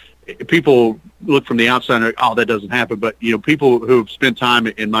people look from the outside and oh, that doesn't happen. But people who have spent time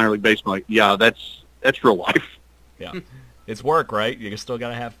in minor league baseball, like, yeah, that's real life. Yeah. It's work, right? You still got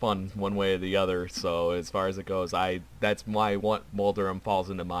to have fun one way or the other. So as far as it goes, that's why Bull Durham falls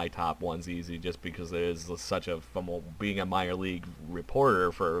into my top ones easy, just because it is from being a minor league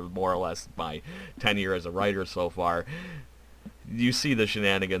reporter for more or less my tenure as a writer so far. You see the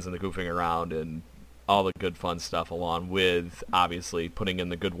shenanigans and the goofing around and all the good fun stuff, along with obviously putting in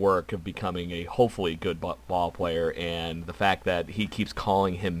the good work of becoming a hopefully good ball player, and the fact that he keeps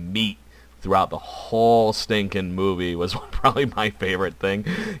calling him meat throughout the whole stinking movie was probably my favorite thing,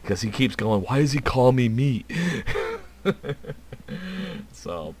 because he keeps going, why does he call me meat?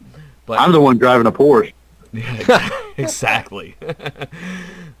 So, but I'm the one driving a Porsche. Yeah, exactly.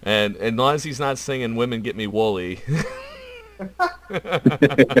 And unless he's not singing "Women Get Me Woolly,"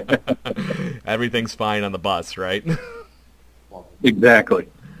 everything's fine on the bus, right? Exactly.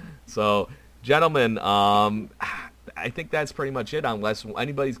 So, gentlemen, I think that's pretty much it, unless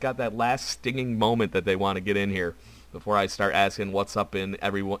anybody's got that last stinging moment that they want to get in here before I start asking what's up in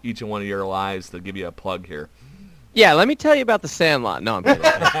each and one of your lives to give you a plug here. Yeah, let me tell you about The Sandlot. No, I'm kidding.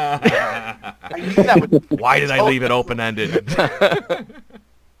 Why did I leave it open-ended?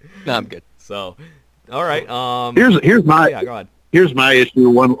 No, I'm good. So, all right. Here's my go ahead. Here's my issue.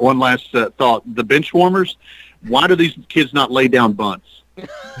 One last thought. The bench warmers. Why do these kids not lay down bunts?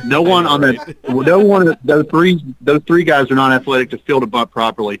 No one on that. No one. Those three guys are not athletic to field a bunt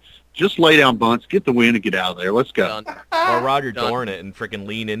properly. Just lay down bunts, get the win, and get out of there. Let's go. Done. Or Roger Dorn it and freaking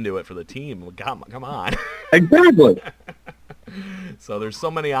lean into it for the team. Come on. Exactly. So there's so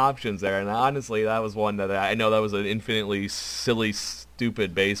many options there, and honestly, that was one that I know that was an infinitely silly,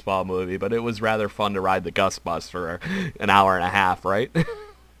 stupid baseball movie, but it was rather fun to ride the Gus bus for an hour and a half, right?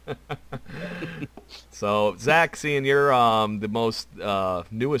 So, Zach, seeing you're the most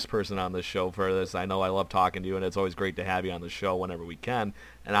newest person on this show for this, I know I love talking to you, and it's always great to have you on the show whenever we can,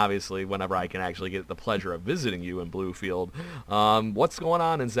 and obviously whenever I can actually get the pleasure of visiting you in Bluefield. What's going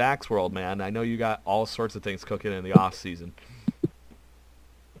on in Zach's world, man? I know you got all sorts of things cooking in the off season.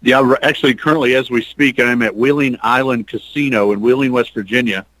 Yeah, actually, currently as we speak, I'm at Wheeling Island Casino in Wheeling, West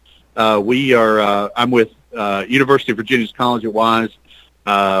Virginia. I'm with University of Virginia's College at Wise.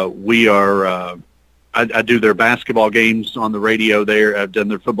 I do their basketball games on the radio there. I've done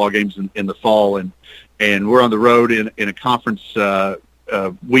their football games in the fall, and we're on the road in a conference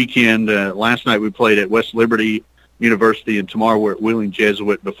weekend. Last night we played at West Liberty University, and tomorrow we're at Wheeling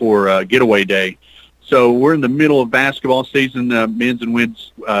Jesuit before Getaway Day. So we're in the middle of basketball season, men's and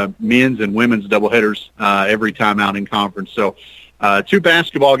women's doubleheaders every time out in conference. So 2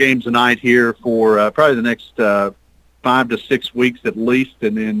 basketball games a night here for probably the next 5 to 6 weeks at least,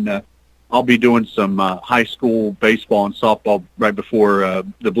 and then I'll be doing some high school baseball and softball right before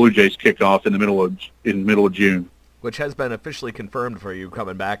the Blue Jays kick off in the middle of June. Which has been officially confirmed for you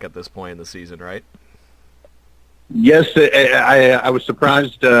coming back at this point in the season, right? Yes, I was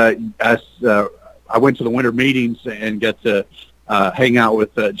surprised. I went to the winter meetings and got to hang out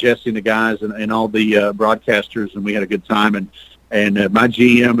with Jesse and the guys and all the broadcasters, and we had a good time. And my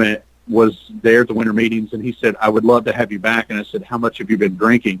GM was there at the winter meetings, and he said, "I would love to have you back." And I said, "How much have you been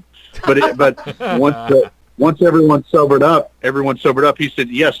drinking?" But once everyone sobered up, he said,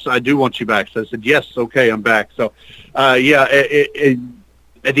 "Yes, I do want you back." So I said, "Yes, okay, I'm back." So,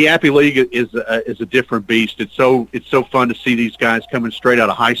 the Appy League is a different beast. It's so fun to see these guys coming straight out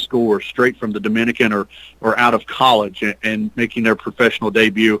of high school or straight from the Dominican or out of college and making their professional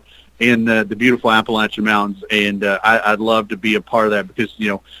debut in the beautiful Appalachian Mountains. And I'd love to be a part of that because,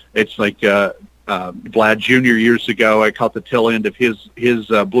 it's like Vlad Jr. years ago. I caught the tail end of his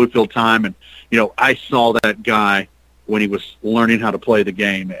Bluefield time, and I saw that guy when he was learning how to play the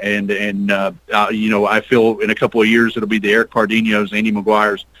game. And I feel in a couple of years it'll be the Eric Pardinos, Andy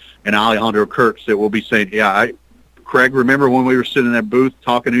McGuire's, and Alejandro Kirks that will be saying, Craig, remember when we were sitting in that booth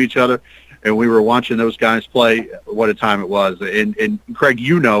talking to each other and we were watching those guys play? What a time it was. And Craig,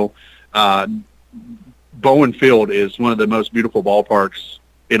 Bowen Field is one of the most beautiful ballparks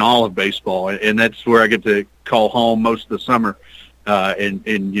in all of baseball, and that's where I get to call home most of the summer. I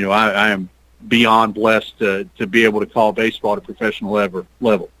am beyond blessed to be able to call baseball at a professional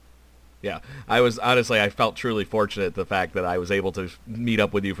level. Yeah, I felt truly fortunate the fact that I was able to meet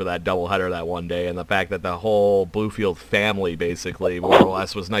up with you for that doubleheader that one day, and the fact that the whole Bluefield family basically more or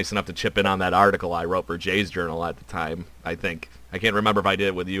less was nice enough to chip in on that article I wrote for Jay's Journal at the time. I think I can't remember if I did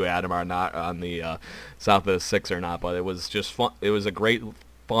it with you, Adam, or not on the South of the Six or not, but it was just fun. It was a great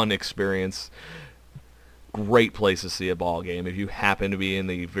fun experience. Great place to see a ball game if you happen to be in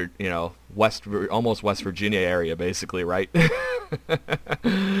the almost West Virginia area, basically, right? The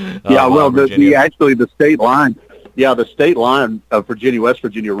state line. Yeah, the state line of West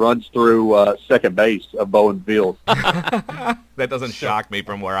Virginia runs through second base of Bowen Field. That doesn't shock me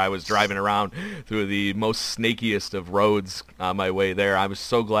from where I was driving around through the most snakiest of roads on my way there. I was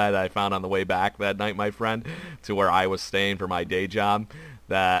so glad that I found on the way back that night, my friend, to where I was staying for my day job,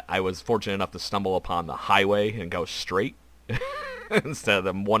 that I was fortunate enough to stumble upon the highway and go straight instead of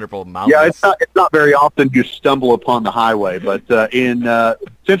the wonderful mountains. Yeah, it's not very often you stumble upon the highway, but in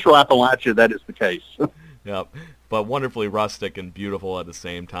central Appalachia, that is the case. Yep. But wonderfully rustic and beautiful at the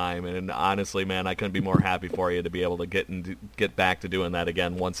same time. And honestly, man, I couldn't be more happy for you to be able to get back to doing that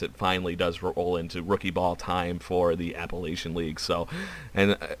again once it finally does roll into rookie ball time for the Appalachian League. So,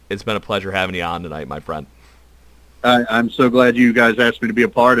 and it's been a pleasure having you on tonight, my friend. I'm so glad you guys asked me to be a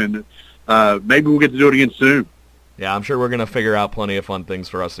part, and maybe we'll get to do it again soon. Yeah, I'm sure we're going to figure out plenty of fun things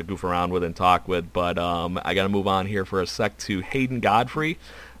for us to goof around with and talk with, but I got to move on here for a sec to Hayden Godfrey,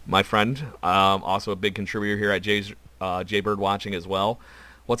 my friend, also a big contributor here at Jaybird Watching as well.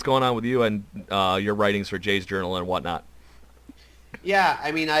 What's going on with you and your writings for Jay's Journal and whatnot? Yeah,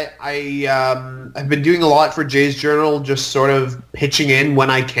 I mean, I've been doing a lot for Jay's Journal, just sort of pitching in when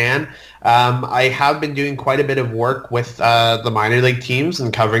I can. I have been doing quite a bit of work with the minor league teams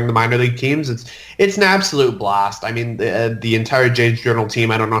and covering the minor league teams. It's an absolute blast. I mean, the entire Jay's Journal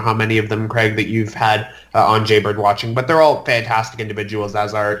team, I don't know how many of them, Craig, that you've had on Jaybird Watching, but they're all fantastic individuals,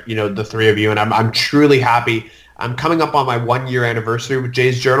 as are, the three of you, and I'm truly happy. I'm coming up on my 1-year anniversary with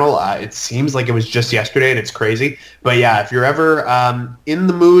Jay's Journal. It seems like it was just yesterday, and it's crazy. But yeah, if you're ever in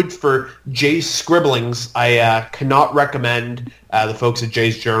the mood for Jay's scribblings, I cannot recommend the folks at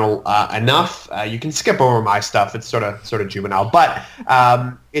Jay's Journal enough. You can skip over my stuff; it's sort of juvenile, but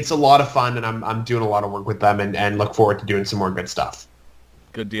it's a lot of fun, and I'm doing a lot of work with them, and look forward to doing some more good stuff.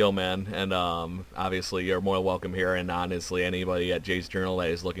 Good deal, man. And obviously you're more welcome here, and honestly anybody at Jay's Journal that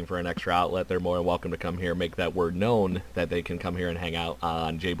is looking for an extra outlet, they're more welcome to come here, make that word known that they can come here and hang out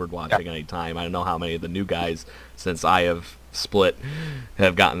on Jaybird Watching anytime. I don't know how many of the new guys, since I have split,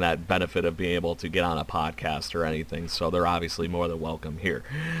 have gotten that benefit of being able to get on a podcast or anything, so they're obviously more than welcome here.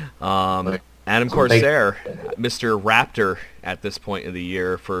 Adam Corsair, Mr. Raptor at this point of the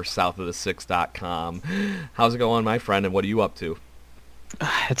year for SouthOfThe6.com. How's it going, my friend, and what are you up to?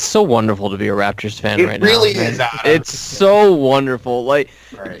 It's so wonderful to be a Raptors fan right now. It really is, Adam. It's so wonderful. Like,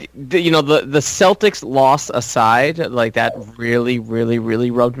 right. the Celtics loss aside, like that really, really, really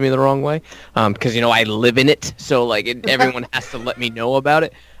rubbed me the wrong way. Because I live in it, so like everyone has to let me know about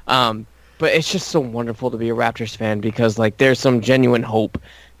it. But it's just so wonderful to be a Raptors fan because like there's some genuine hope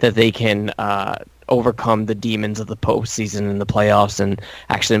that they can overcome the demons of the postseason and the playoffs and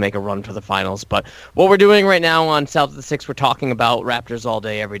actually make a run for the finals. But what we're doing right now on South of the Six, we're talking about Raptors all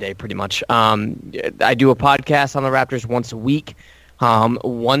day, every day, pretty much. I do a podcast on the Raptors once a week.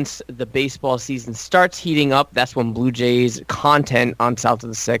 Once the baseball season starts heating up, that's when Blue Jays content on South of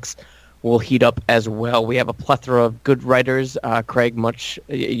the Six will heat up as well. We have a plethora of good writers. Craig,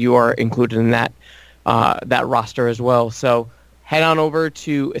 you are included in that roster as well. So head on over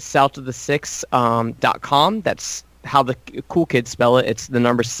to southofthe6.com. That's how the cool kids spell it. It's the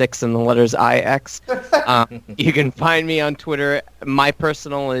number 6 and the letters IX. You can find me on Twitter. My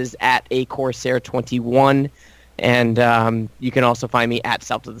personal is at acorsair21. And you can also find me at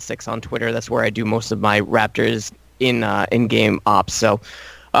South of the Six on Twitter. That's where I do most of my Raptors in-game ops. So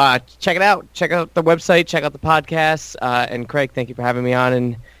check it out. Check out the website. Check out the podcast. And Craig, thank you for having me on.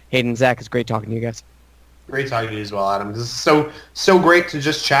 And Hayden, Zach, it's great talking to you guys. Great talking to you as well, Adam. This is so great to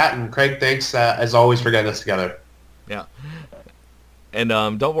just chat. And Craig, thanks as always for getting us together. Yeah. And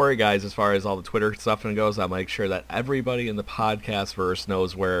don't worry, guys, as far as all the Twitter stuff goes, I'll make sure that everybody in the podcast verse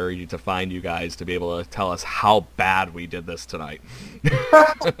knows where to find you guys to be able to tell us how bad we did this tonight.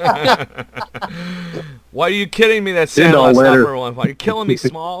 Why are you kidding me? That Sandlot's number one. Are you killing me,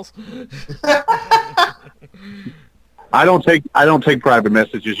 Smalls? I don't take private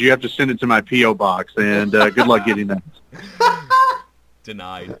messages. You have to send it to my P.O. box, and good luck getting that.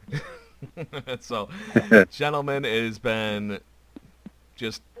 Denied. So, gentlemen, it has been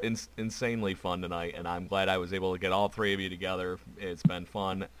just insanely fun tonight, and I'm glad I was able to get all three of you together. It's been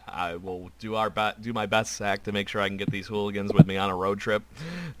fun. I will do my best, Zach, to make sure I can get these hooligans with me on a road trip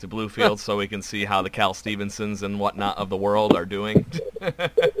to Bluefield so we can see how the Cal Stevensons and whatnot of the world are doing.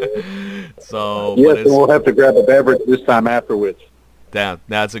 So, yes, we'll have to grab a beverage this time afterwards. Yeah,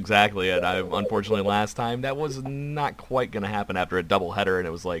 that's exactly it. Unfortunately, last time that was not quite going to happen after a doubleheader, and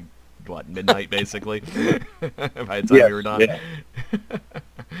it was like, midnight basically by the time we were done. Yeah.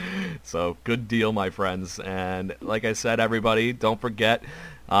 So good deal, my friends. And like I said, everybody, don't forget,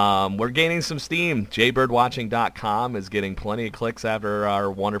 we're gaining some steam. jbirdwatching.com is getting plenty of clicks after our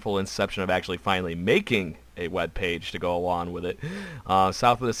wonderful inception of actually finally making a web page to go along with it.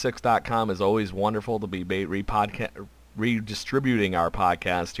 Southofthe6.com is always wonderful to be redistributing our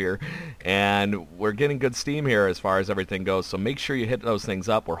podcast here, and we're getting good steam here as far as everything goes, so make sure you hit those things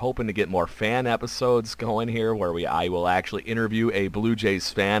up. We're hoping to get more fan episodes going here where I will actually interview a Blue Jays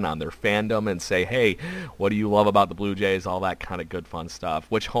fan on their fandom and say, hey, what do you love about the Blue Jays, all that kind of good fun stuff.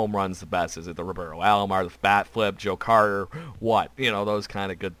 Which home run's the best? Is it the Roberto Alomar, the bat flip, Joe Carter, what? Those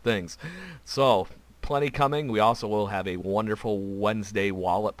kind of good things. So plenty coming. We also will have a wonderful Wednesday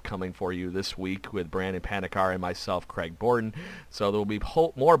wallop coming for you this week with Brandon Panikar and myself, Craig Borden. So there will be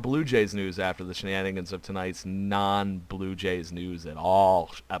more Blue Jays news after the shenanigans of tonight's non-Blue Jays news at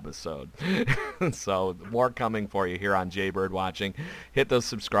all episode. So more coming for you here on Jaybird Watching. Hit those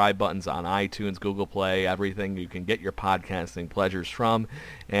subscribe buttons on iTunes, Google Play, everything you can get your podcasting pleasures from.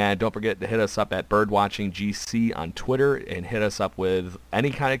 And don't forget to hit us up at BirdwatchingGC on Twitter and hit us up with any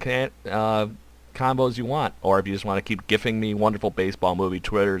kind of combos you want, or if you just want to keep gifting me wonderful baseball movie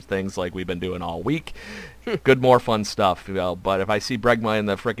Twitter things like we've been doing all week. Good, more fun stuff. But if I see Bregma in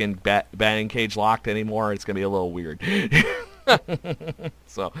the frickin' batting cage locked anymore, it's gonna be a little weird.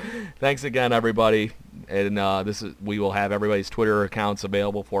 So thanks again, everybody, and we will have everybody's Twitter accounts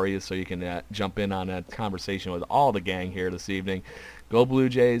available for you so you can jump in on a conversation with all the gang here this evening. Go Blue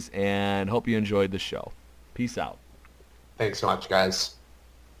Jays, and hope you enjoyed the show. Peace out. Thanks so much, guys.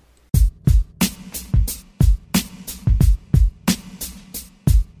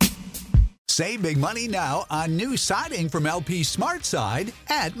 Save big money now on new siding from LP SmartSide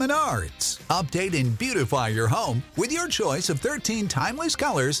at Menards. Update and beautify your home with your choice of 13 timeless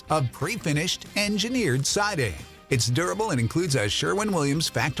colors of pre-finished engineered siding. It's durable and includes a Sherwin-Williams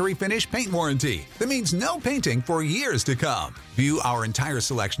factory finish paint warranty that means no painting for years to come. View our entire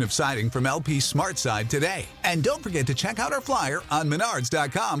selection of siding from LP SmartSide today. And don't forget to check out our flyer on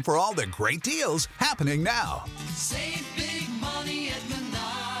Menards.com for all the great deals happening now. Save big.